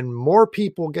and more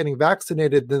people getting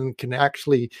vaccinated than can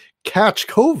actually catch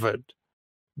COVID,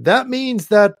 that means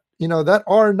that that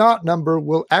R naught number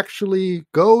will actually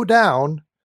go down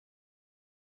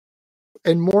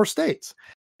in more states.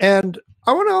 And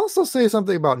I want to also say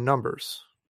something about numbers,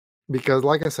 because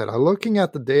like I said, I'm looking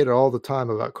at the data all the time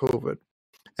about COVID,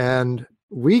 and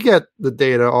we get the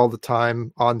data all the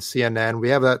time on CNN. We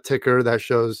have that ticker that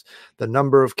shows the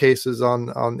number of cases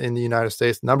in the United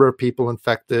States, number of people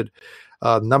infected,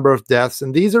 number of deaths,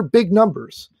 and these are big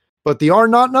numbers. But the R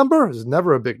naught number is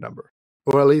never a big number,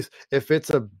 or at least if it's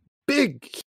a big,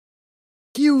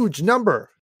 huge number,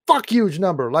 huge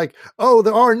number, like, oh,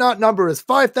 the R naught number is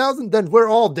 5,000, then we're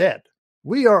all dead.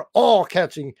 We are all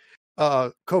catching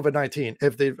COVID-19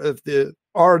 if the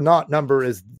R naught number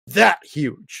is that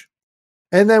huge,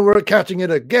 and then we're catching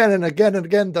it again and again and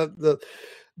again.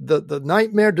 The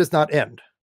nightmare does not end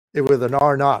with an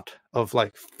R naught of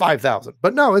like 5,000,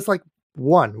 but no, it's like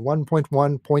 1.1,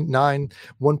 0.9,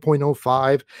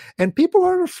 1.05, and people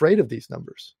aren't afraid of these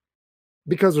numbers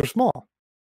because they're small.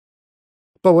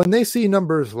 But when they see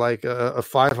numbers like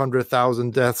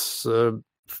 500,000 deaths,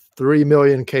 3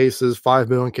 million cases, 5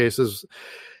 million cases,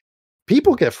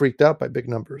 people get freaked out by big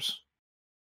numbers.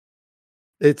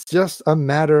 It's just a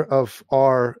matter of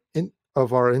our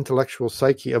intellectual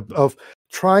psyche of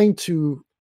trying to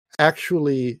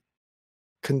actually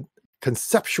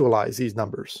conceptualize these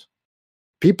numbers.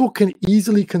 People can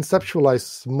easily conceptualize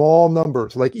small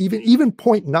numbers, like even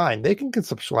 0.9. They can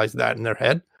conceptualize that in their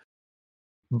head.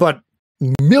 But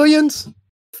millions,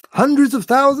 hundreds of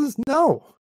thousands, no.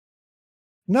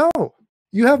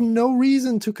 You have no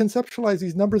reason to conceptualize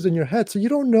these numbers in your head, so you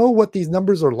don't know what these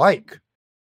numbers are like.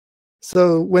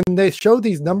 So when they show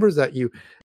these numbers at you,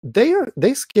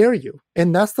 they scare you,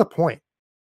 and that's the point.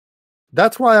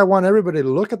 That's why I want everybody to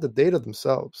look at the data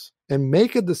themselves and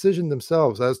make a decision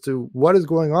themselves as to what is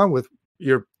going on with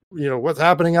your, what's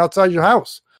happening outside your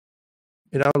house.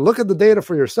 Look at the data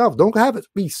for yourself. Don't have it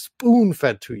be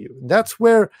spoon-fed to you. That's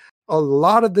where a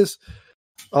lot of this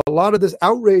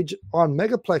outrage on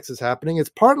Megaplex is happening. It's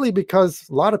partly because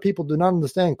a lot of people do not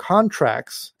understand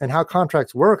contracts and how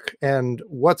contracts work and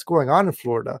what's going on in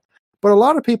Florida. But a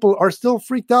lot of people are still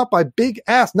freaked out by big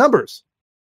ass numbers.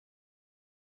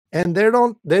 And they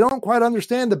don't quite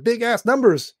understand the big ass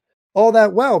numbers all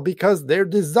that well because they're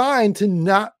designed to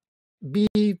not be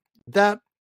that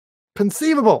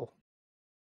conceivable.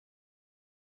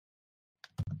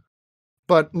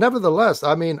 But nevertheless,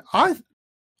 I mean, I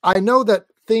know that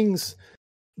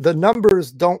the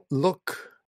numbers don't look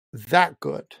that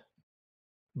good.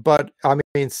 But I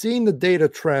mean, seeing the data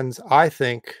trends, I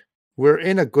think we're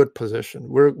in a good position.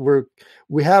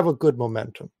 We have a good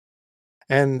momentum.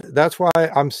 And that's why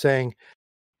I'm saying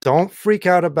don't freak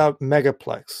out about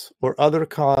Megaplex or other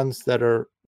cons that are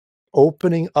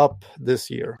opening up this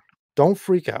year. Don't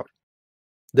freak out.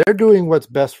 They're doing what's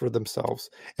best for themselves.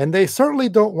 And they certainly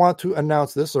don't want to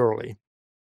announce this early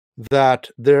that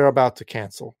they're about to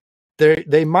cancel.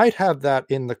 They might have that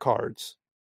in the cards.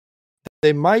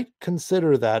 They might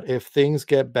consider that if things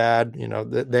get bad,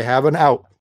 they have an out.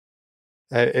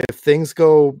 If things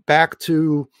go back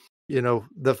to,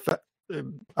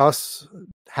 us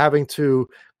having to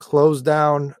close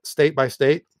down state by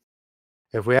state,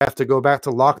 if we have to go back to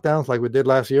lockdowns like we did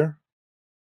last year,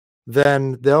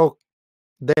 then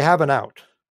they have an out.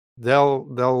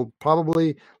 They'll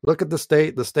probably look at the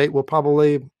state. The state will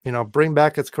probably, bring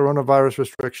back its coronavirus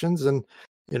restrictions, and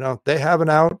they have an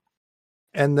out,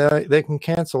 and they can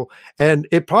cancel. And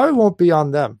it probably won't be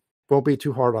on them. Won't be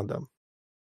too hard on them.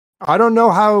 I don't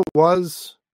know how it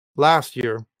was last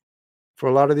year for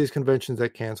a lot of these conventions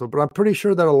that canceled, but I'm pretty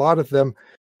sure that a lot of them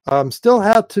still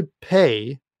had to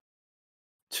pay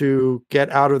to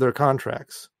get out of their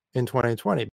contracts in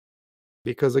 2020.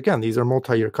 Because again, these are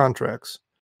multi-year contracts.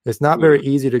 It's not very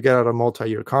easy to get out of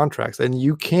multi-year contracts. And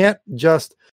you can't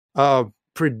just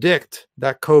predict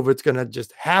that COVID's going to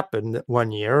just happen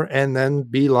one year and then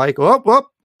be like, oh,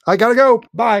 I got to go.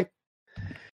 Bye.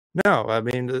 No, I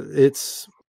mean, it's...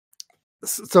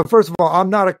 So first of all, I'm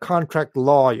not a contract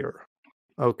lawyer.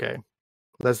 Okay,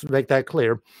 let's make that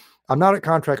clear. I'm not a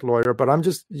contract lawyer, but I'm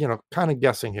just, kind of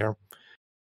guessing here.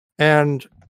 And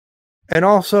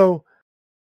also,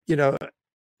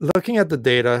 looking at the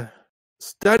data,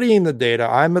 studying the data,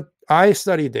 I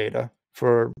study data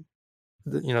for,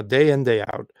 day in, day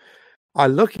out.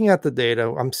 I'm looking at the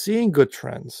data. I'm seeing good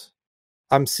trends.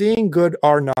 I'm seeing good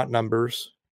R naught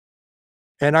numbers.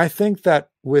 And I think that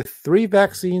with 3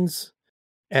 vaccines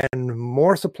and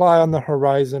more supply on the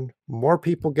horizon, more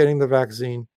people getting the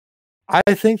vaccine,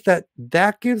 I think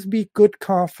that gives me good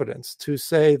confidence to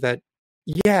say that,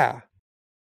 yeah,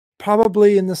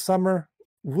 probably in the summer,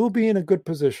 we'll be in a good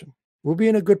position. We'll be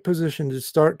in a good position to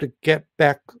start to get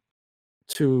back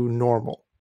to normal,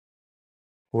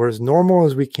 or as normal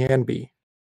as we can be.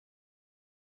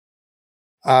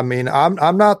 I mean, I'm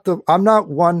not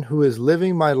one who is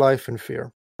living my life in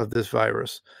fear of this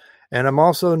virus, and I'm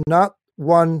also not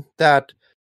one that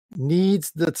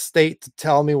needs the state to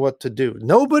tell me what to do.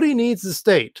 Nobody needs the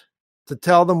state to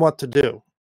tell them what to do.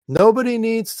 Nobody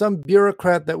needs some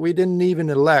bureaucrat that we didn't even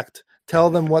elect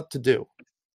tell them what to do.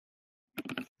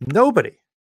 Nobody.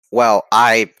 Well,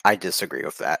 I disagree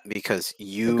with that because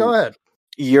Go ahead.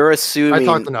 You're assuming... I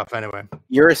talked enough anyway.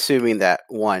 You're assuming that,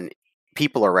 one,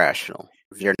 people are rational.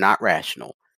 If you're not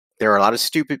rational, there are a lot of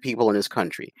stupid people in this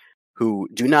country. who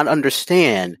do not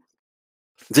understand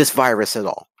this virus at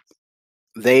all.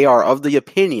 They are of the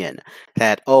opinion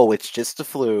that, oh, it's just the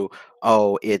flu.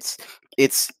 Oh,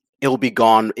 it'll be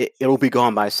gone. It'll be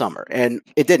gone by summer, and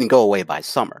it didn't go away by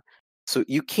summer. So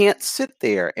you can't sit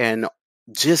there and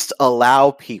just allow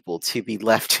people to be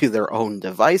left to their own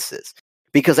devices,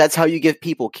 because that's how you get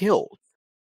people killed.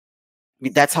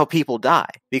 That's how people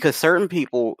die, because certain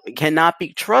people cannot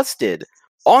be trusted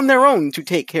on their own to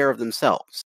take care of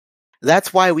themselves.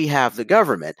 That's why we have the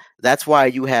government. That's why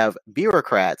you have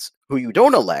bureaucrats who you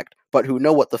don't elect, but who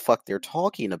know what the fuck they're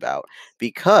talking about,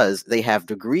 because they have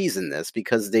degrees in this,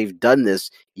 because they've done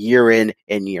this year in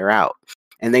and year out,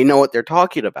 and they know what they're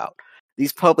talking about.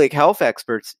 These public health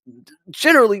experts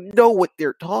generally know what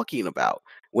they're talking about.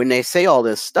 When they say all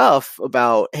this stuff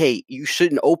about, hey, you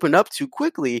shouldn't open up too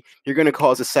quickly, you're going to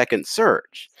cause a second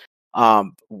surge.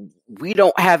 We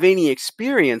don't have any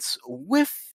experience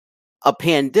with a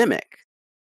pandemic.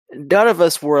 None of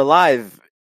us were alive.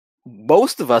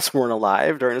 Most of us weren't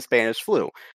alive during the Spanish flu.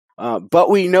 But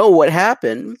we know what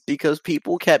happened because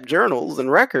people kept journals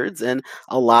and records, and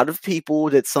a lot of people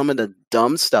did some of the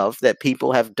dumb stuff that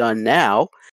people have done now,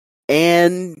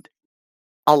 and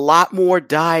a lot more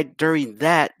died during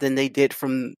that than they did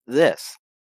from this.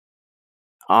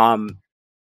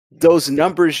 Those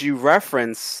numbers you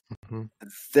reference,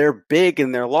 they're big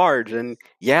and they're large, and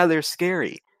yeah, they're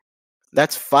scary.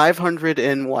 That's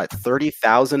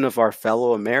 530,000 of our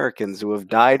fellow Americans who have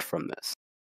died from this.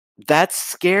 That's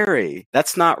scary.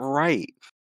 That's not right.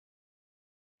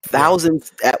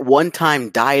 Thousands at one time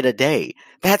died a day.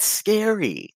 That's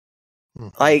scary.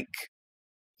 Like,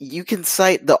 you can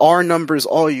cite the R numbers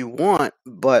all you want,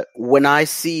 but when I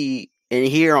see and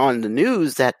hear on the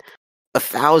news that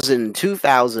 1,000,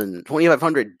 2,000,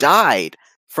 2,500 died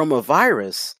from a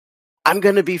virus, I'm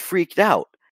going to be freaked out,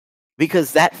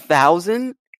 because that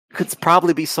 1,000 could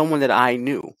probably be someone that I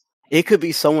knew. It could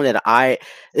be someone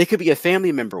it could be a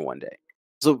family member one day.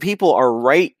 So people are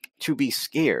right to be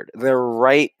scared. They're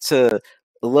right to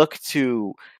look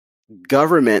to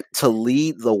government to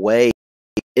lead the way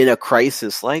in a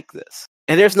crisis like this.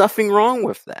 And there's nothing wrong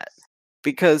with that,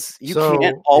 because you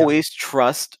can't always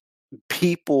trust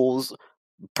people's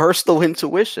personal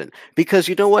intuition. Because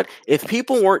you know what? If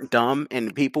people weren't dumb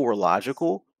and people were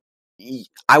logical,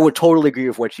 I would totally agree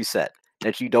with what you said,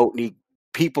 that you don't need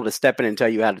people to step in and tell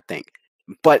you how to think.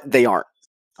 But they aren't,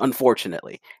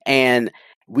 unfortunately. And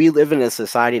we live in a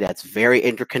society that's very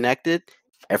interconnected.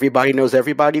 Everybody knows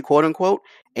everybody, quote unquote.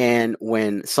 And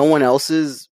when someone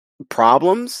else's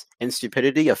problems and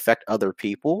stupidity affect other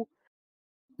people,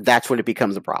 that's when it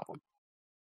becomes a problem.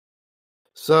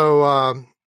 So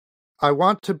I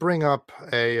want to bring up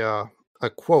a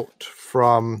quote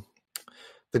from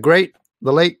the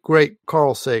late great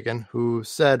Carl Sagan, who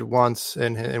said once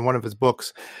in one of his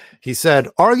books, he said,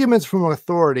 "Arguments from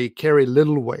authority carry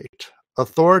little weight.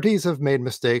 Authorities have made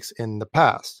mistakes in the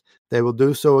past. They will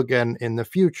do so again in the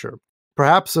future.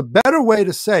 Perhaps a better way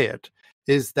to say it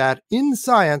is that in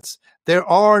science, there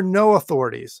are no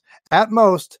authorities. At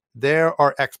most, there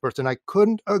are experts." And I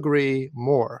couldn't agree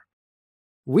more.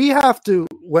 We have to,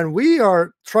 when we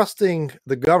are trusting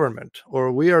the government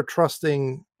or we are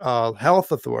trusting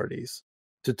health authorities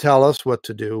to tell us what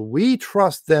to do, we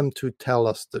trust them to tell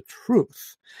us the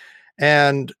truth.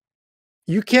 And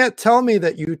you can't tell me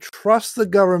that you trust the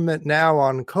government now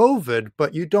on COVID,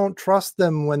 but you don't trust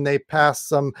them when they pass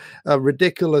some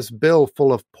ridiculous bill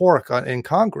full of pork in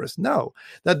Congress. No,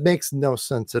 that makes no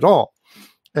sense at all.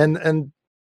 And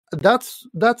that's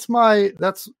my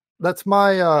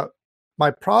my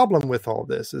problem with all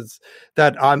this is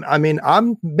that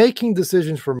I'm making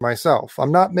decisions for myself.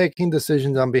 I'm not making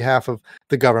decisions on behalf of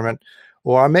the government,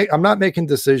 or I'm not making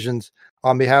decisions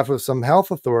on behalf of some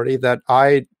health authority that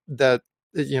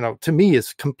to me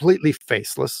is completely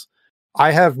faceless.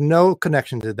 I have no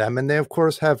connection to them, and they of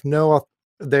course have no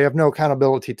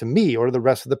accountability to me or the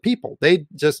rest of the people. They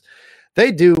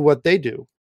do what they do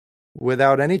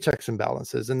without any checks and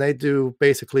balances, and they do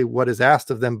basically what is asked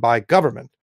of them by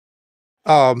government.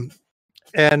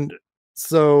 And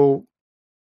so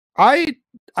I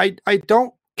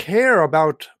don't care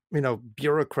about,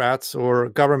 bureaucrats or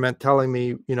government telling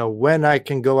me, when I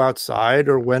can go outside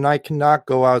or when I cannot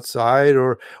go outside,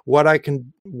 or what I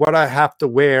have to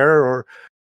wear or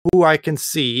who I can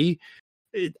see.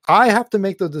 I have to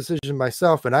make those decisions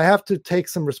myself, and I have to take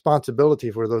some responsibility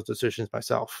for those decisions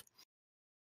myself.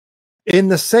 In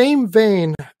the same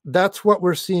vein, that's what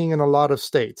we're seeing in a lot of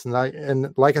states.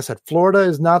 And like I said, Florida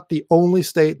is not the only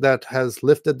state that has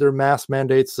lifted their mask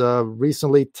mandates.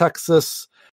 Recently, Texas,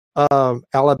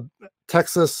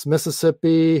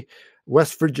 Mississippi,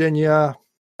 West Virginia,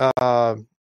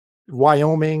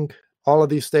 Wyoming, all of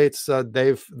these states,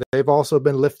 they've also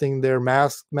been lifting their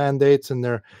mask mandates and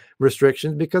their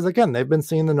restrictions because, again, they've been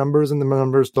seeing the numbers, and the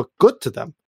numbers look good to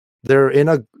them. We're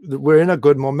in a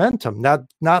good momentum.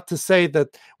 Not to say that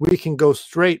we can go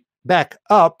straight back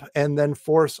up and then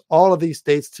force all of these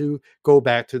states to go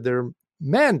back to their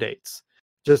mandates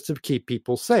just to keep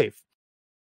people safe.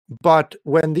 But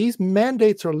when these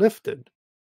mandates are lifted,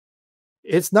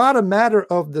 it's not a matter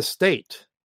of the state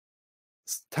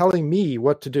telling me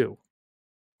what to do,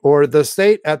 or the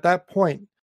state at that point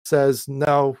says,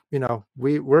 no,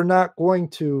 we're not going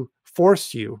to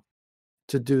force you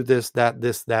to do this,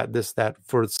 that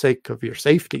for the sake of your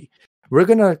safety. We're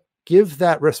going to give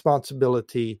that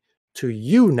responsibility to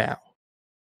you now.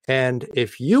 And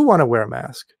if you want to wear a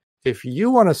mask, if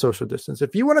you want to social distance,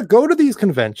 if you want to go to these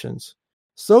conventions,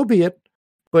 so be it.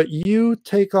 But you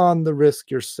take on the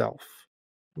risk yourself,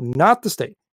 not the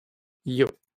state, you.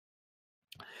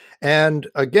 And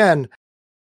again,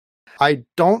 I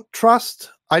don't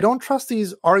trust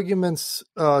these arguments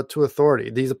to authority,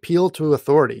 these appeal to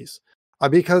authorities,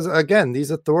 because again,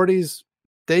 these authorities,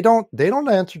 they don't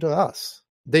answer to us.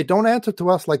 They don't answer to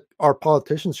us like our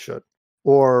politicians should,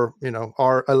 or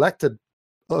our elected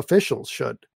officials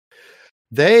should.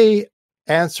 They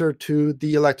answer to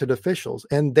the elected officials,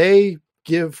 and they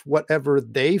give whatever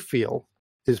they feel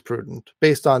is prudent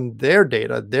based on their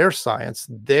data, their science,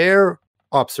 their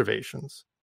observations.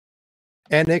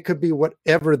 And it could be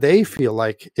whatever they feel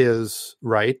like is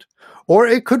right, or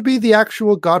it could be the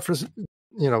actual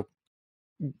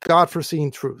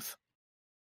godforeseen truth.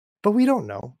 But we don't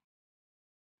know,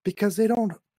 because they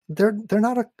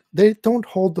don't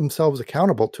hold themselves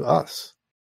accountable to us.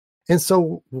 And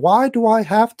so why do I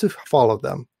have to follow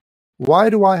them? Why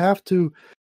do I have to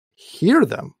hear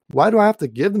them? Why do I have to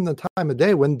give them the time of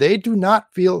day when they do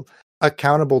not feel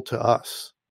accountable to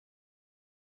us?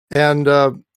 And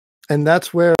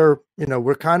that's where,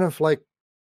 we're kind of like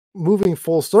moving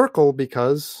full circle,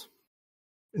 because,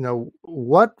 at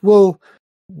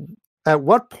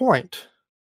what point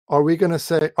are we going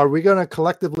to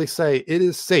collectively say it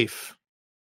is safe?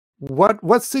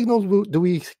 What signals do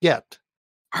we get?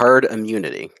 Herd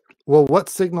immunity. Well, what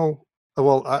signal?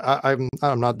 Well, I'm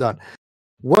not done.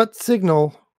 What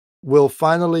signal will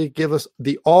finally give us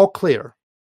the all clear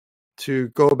to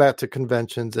go back to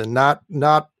conventions and not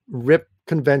rip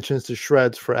conventions to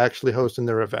shreds for actually hosting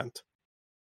their event?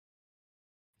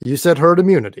 You said herd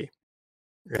immunity.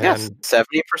 Yes,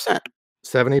 70%.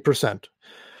 70%.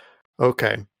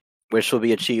 Okay. Which will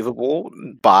be achievable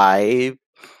by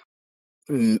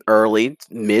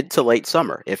mid to late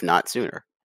summer, if not sooner.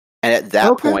 And at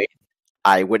that point,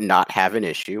 I would not have an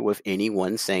issue with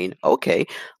anyone saying, okay,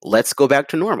 let's go back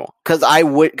to normal. Because I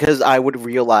would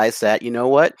realize that, you know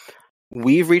what?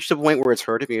 We've reached a point where it's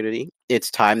herd immunity.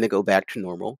 It's time to go back to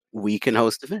normal. We can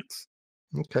host events.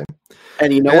 Okay.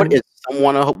 And you know what? If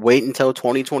someone want to wait until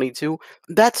 2022,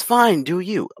 that's fine. Do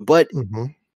you? But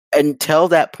until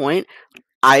that point,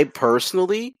 I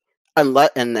personally,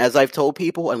 and as I've told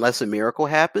people, unless a miracle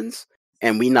happens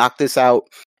and we knock this out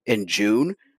in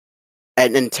June,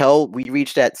 and until we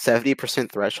reach that 70%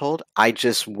 threshold, I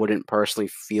just wouldn't personally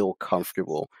feel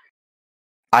comfortable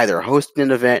either hosting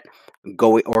an event,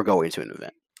 going to an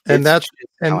event. And that's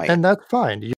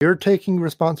fine. You're taking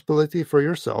responsibility for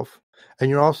yourself, and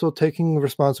you're also taking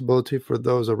responsibility for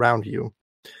those around you.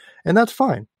 And that's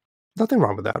fine. Nothing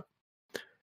wrong with that.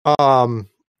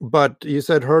 But you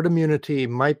said herd immunity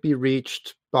might be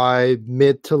reached by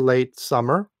mid to late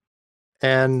summer.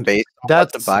 And based on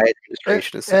what the Biden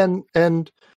administration is saying.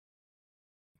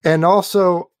 And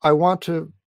also, I want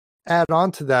to add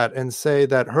on to that and say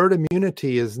that herd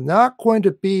immunity is not going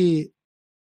to be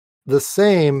the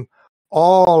same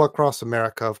all across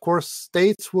America. Of course,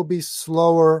 states will be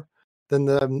slower than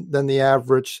the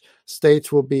average.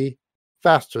 States will be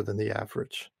faster than the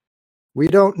average. We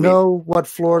don't know what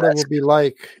Florida will be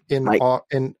like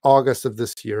in August of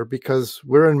this year, because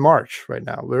we're in March right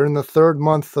now. We're in the third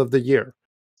month of the year.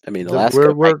 I mean,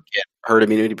 Alaska might get herd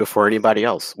immunity before anybody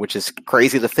else, which is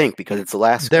crazy to think because it's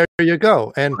Alaska. There you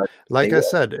go. And like I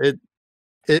said,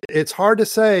 it's hard to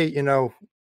say, when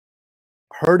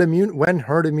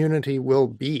herd immunity will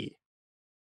be.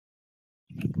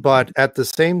 But at the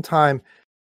same time,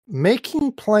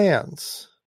 making plans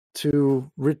to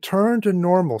return to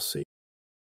normalcy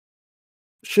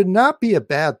should not be a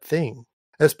bad thing,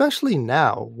 especially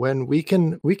now when we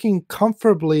can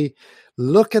comfortably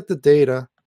look at the data,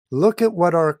 look at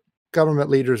what our government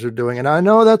leaders are doing. And I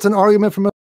know that's an argument from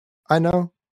I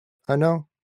know,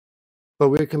 but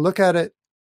we can look at it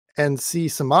and see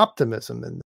some optimism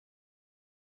in it.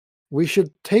 we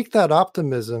should take that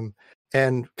optimism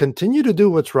and continue to do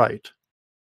what's right,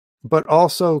 but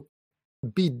also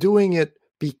be doing it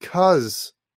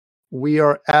because we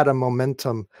are at a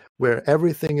momentum where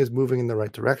everything is moving in the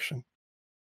right direction.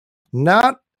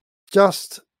 Not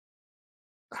just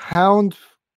hound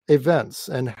events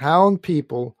and hound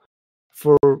people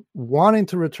for wanting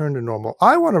to return to normal.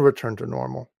 I want to return to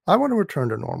normal. I want to return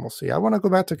to normalcy. I want to go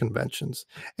back to conventions.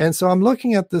 And so I'm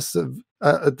looking at this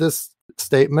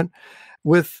statement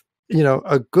with,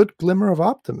 a good glimmer of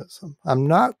optimism. I'm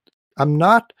not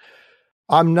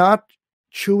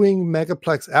chewing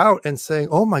Megaplex out and saying,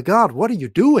 "Oh my God, what are you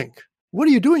doing? What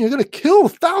are you doing? You're going to kill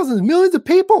thousands, millions of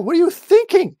people. What are you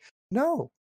thinking?"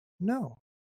 No.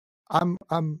 I'm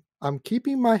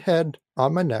keeping my head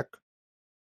on my neck,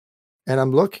 and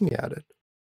I'm looking at it,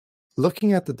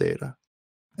 looking at the data,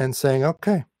 and saying,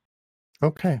 "Okay,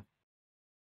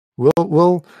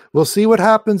 we'll see what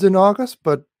happens in August,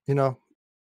 but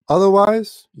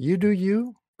otherwise, you do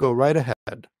you. Go right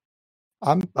ahead."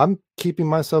 I'm keeping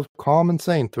myself calm and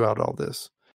sane throughout all this.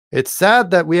 It's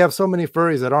sad that we have so many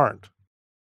furries that aren't.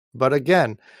 But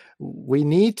again, we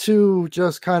need to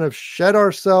just kind of shed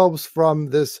ourselves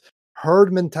from this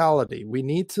herd mentality. We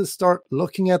need to start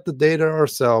looking at the data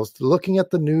ourselves, looking at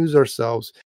the news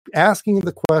ourselves, asking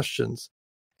the questions,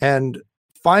 and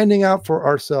finding out for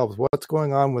ourselves what's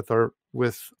going on with our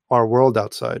world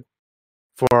outside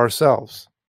for ourselves.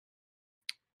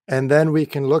 And then we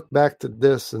can look back to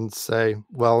this and say,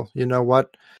 well, you know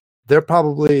what? They're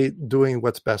probably doing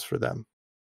what's best for them.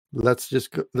 Let's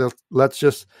just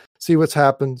see what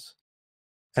happens,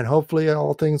 and hopefully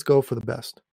all things go for the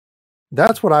best.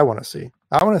 That's what I want to see.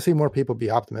 I want to see more people be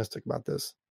optimistic about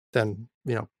this than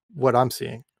what I'm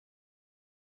seeing.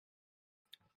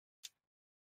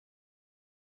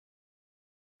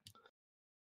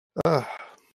 And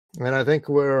I think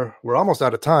we're almost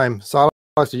out of time. So,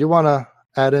 do you want to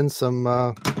add in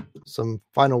some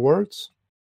final words?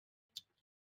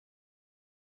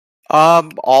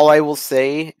 All I will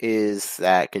say is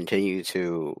that continue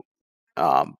to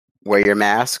wear your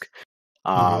mask,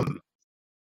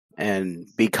 and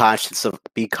be conscious.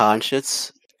 Be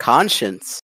conscious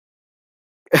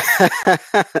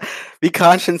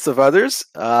of others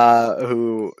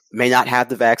who may not have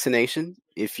the vaccination.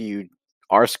 If you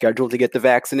are scheduled to get the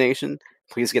vaccination,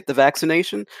 please get the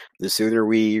vaccination. The sooner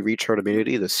we reach herd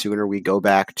immunity, the sooner we go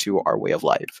back to our way of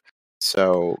life.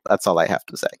 So that's all I have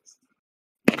to say.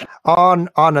 On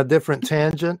a different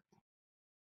tangent,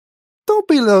 don't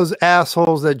be those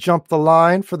assholes that jump the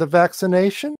line for the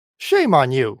vaccination. Shame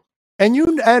on you.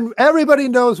 And everybody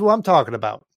knows who I'm talking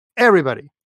about. Everybody.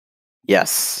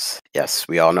 Yes,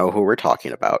 we all know who we're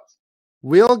talking about.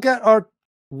 You'll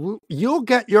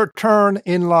get your turn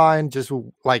in line just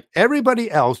like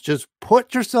everybody else. Just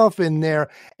put yourself in there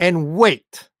and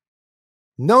wait.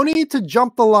 No need to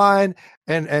jump the line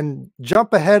and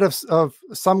jump ahead of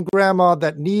some grandma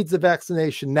that needs the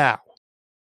vaccination now.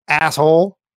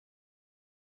 Asshole.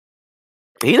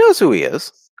 He knows who he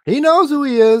is. He knows who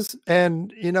he is,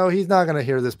 and he's not going to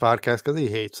hear this podcast because he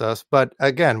hates us. But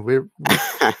again, we're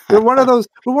one of those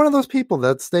people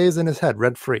that stays in his head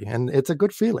rent free, and it's a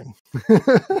good feeling.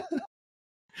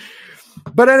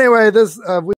 But anyway,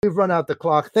 we've run out the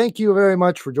clock. Thank you very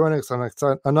much for joining us on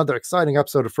another exciting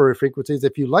episode of Furry Frequencies.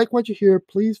 If you like what you hear,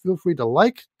 please feel free to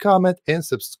like, comment, and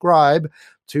subscribe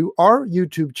to our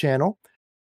YouTube channel.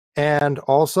 And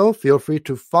also feel free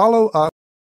to follow us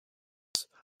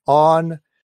on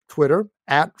Twitter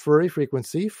at Furry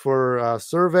Frequency for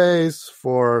surveys,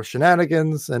 for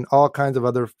shenanigans, and all kinds of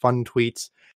other fun tweets.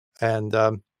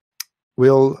 And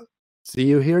we'll see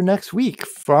you here next week.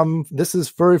 This is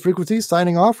Furry Frequency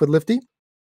signing off with Lifty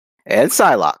and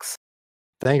Silox.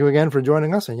 Thank you again for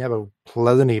joining us, and you have a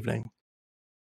pleasant evening.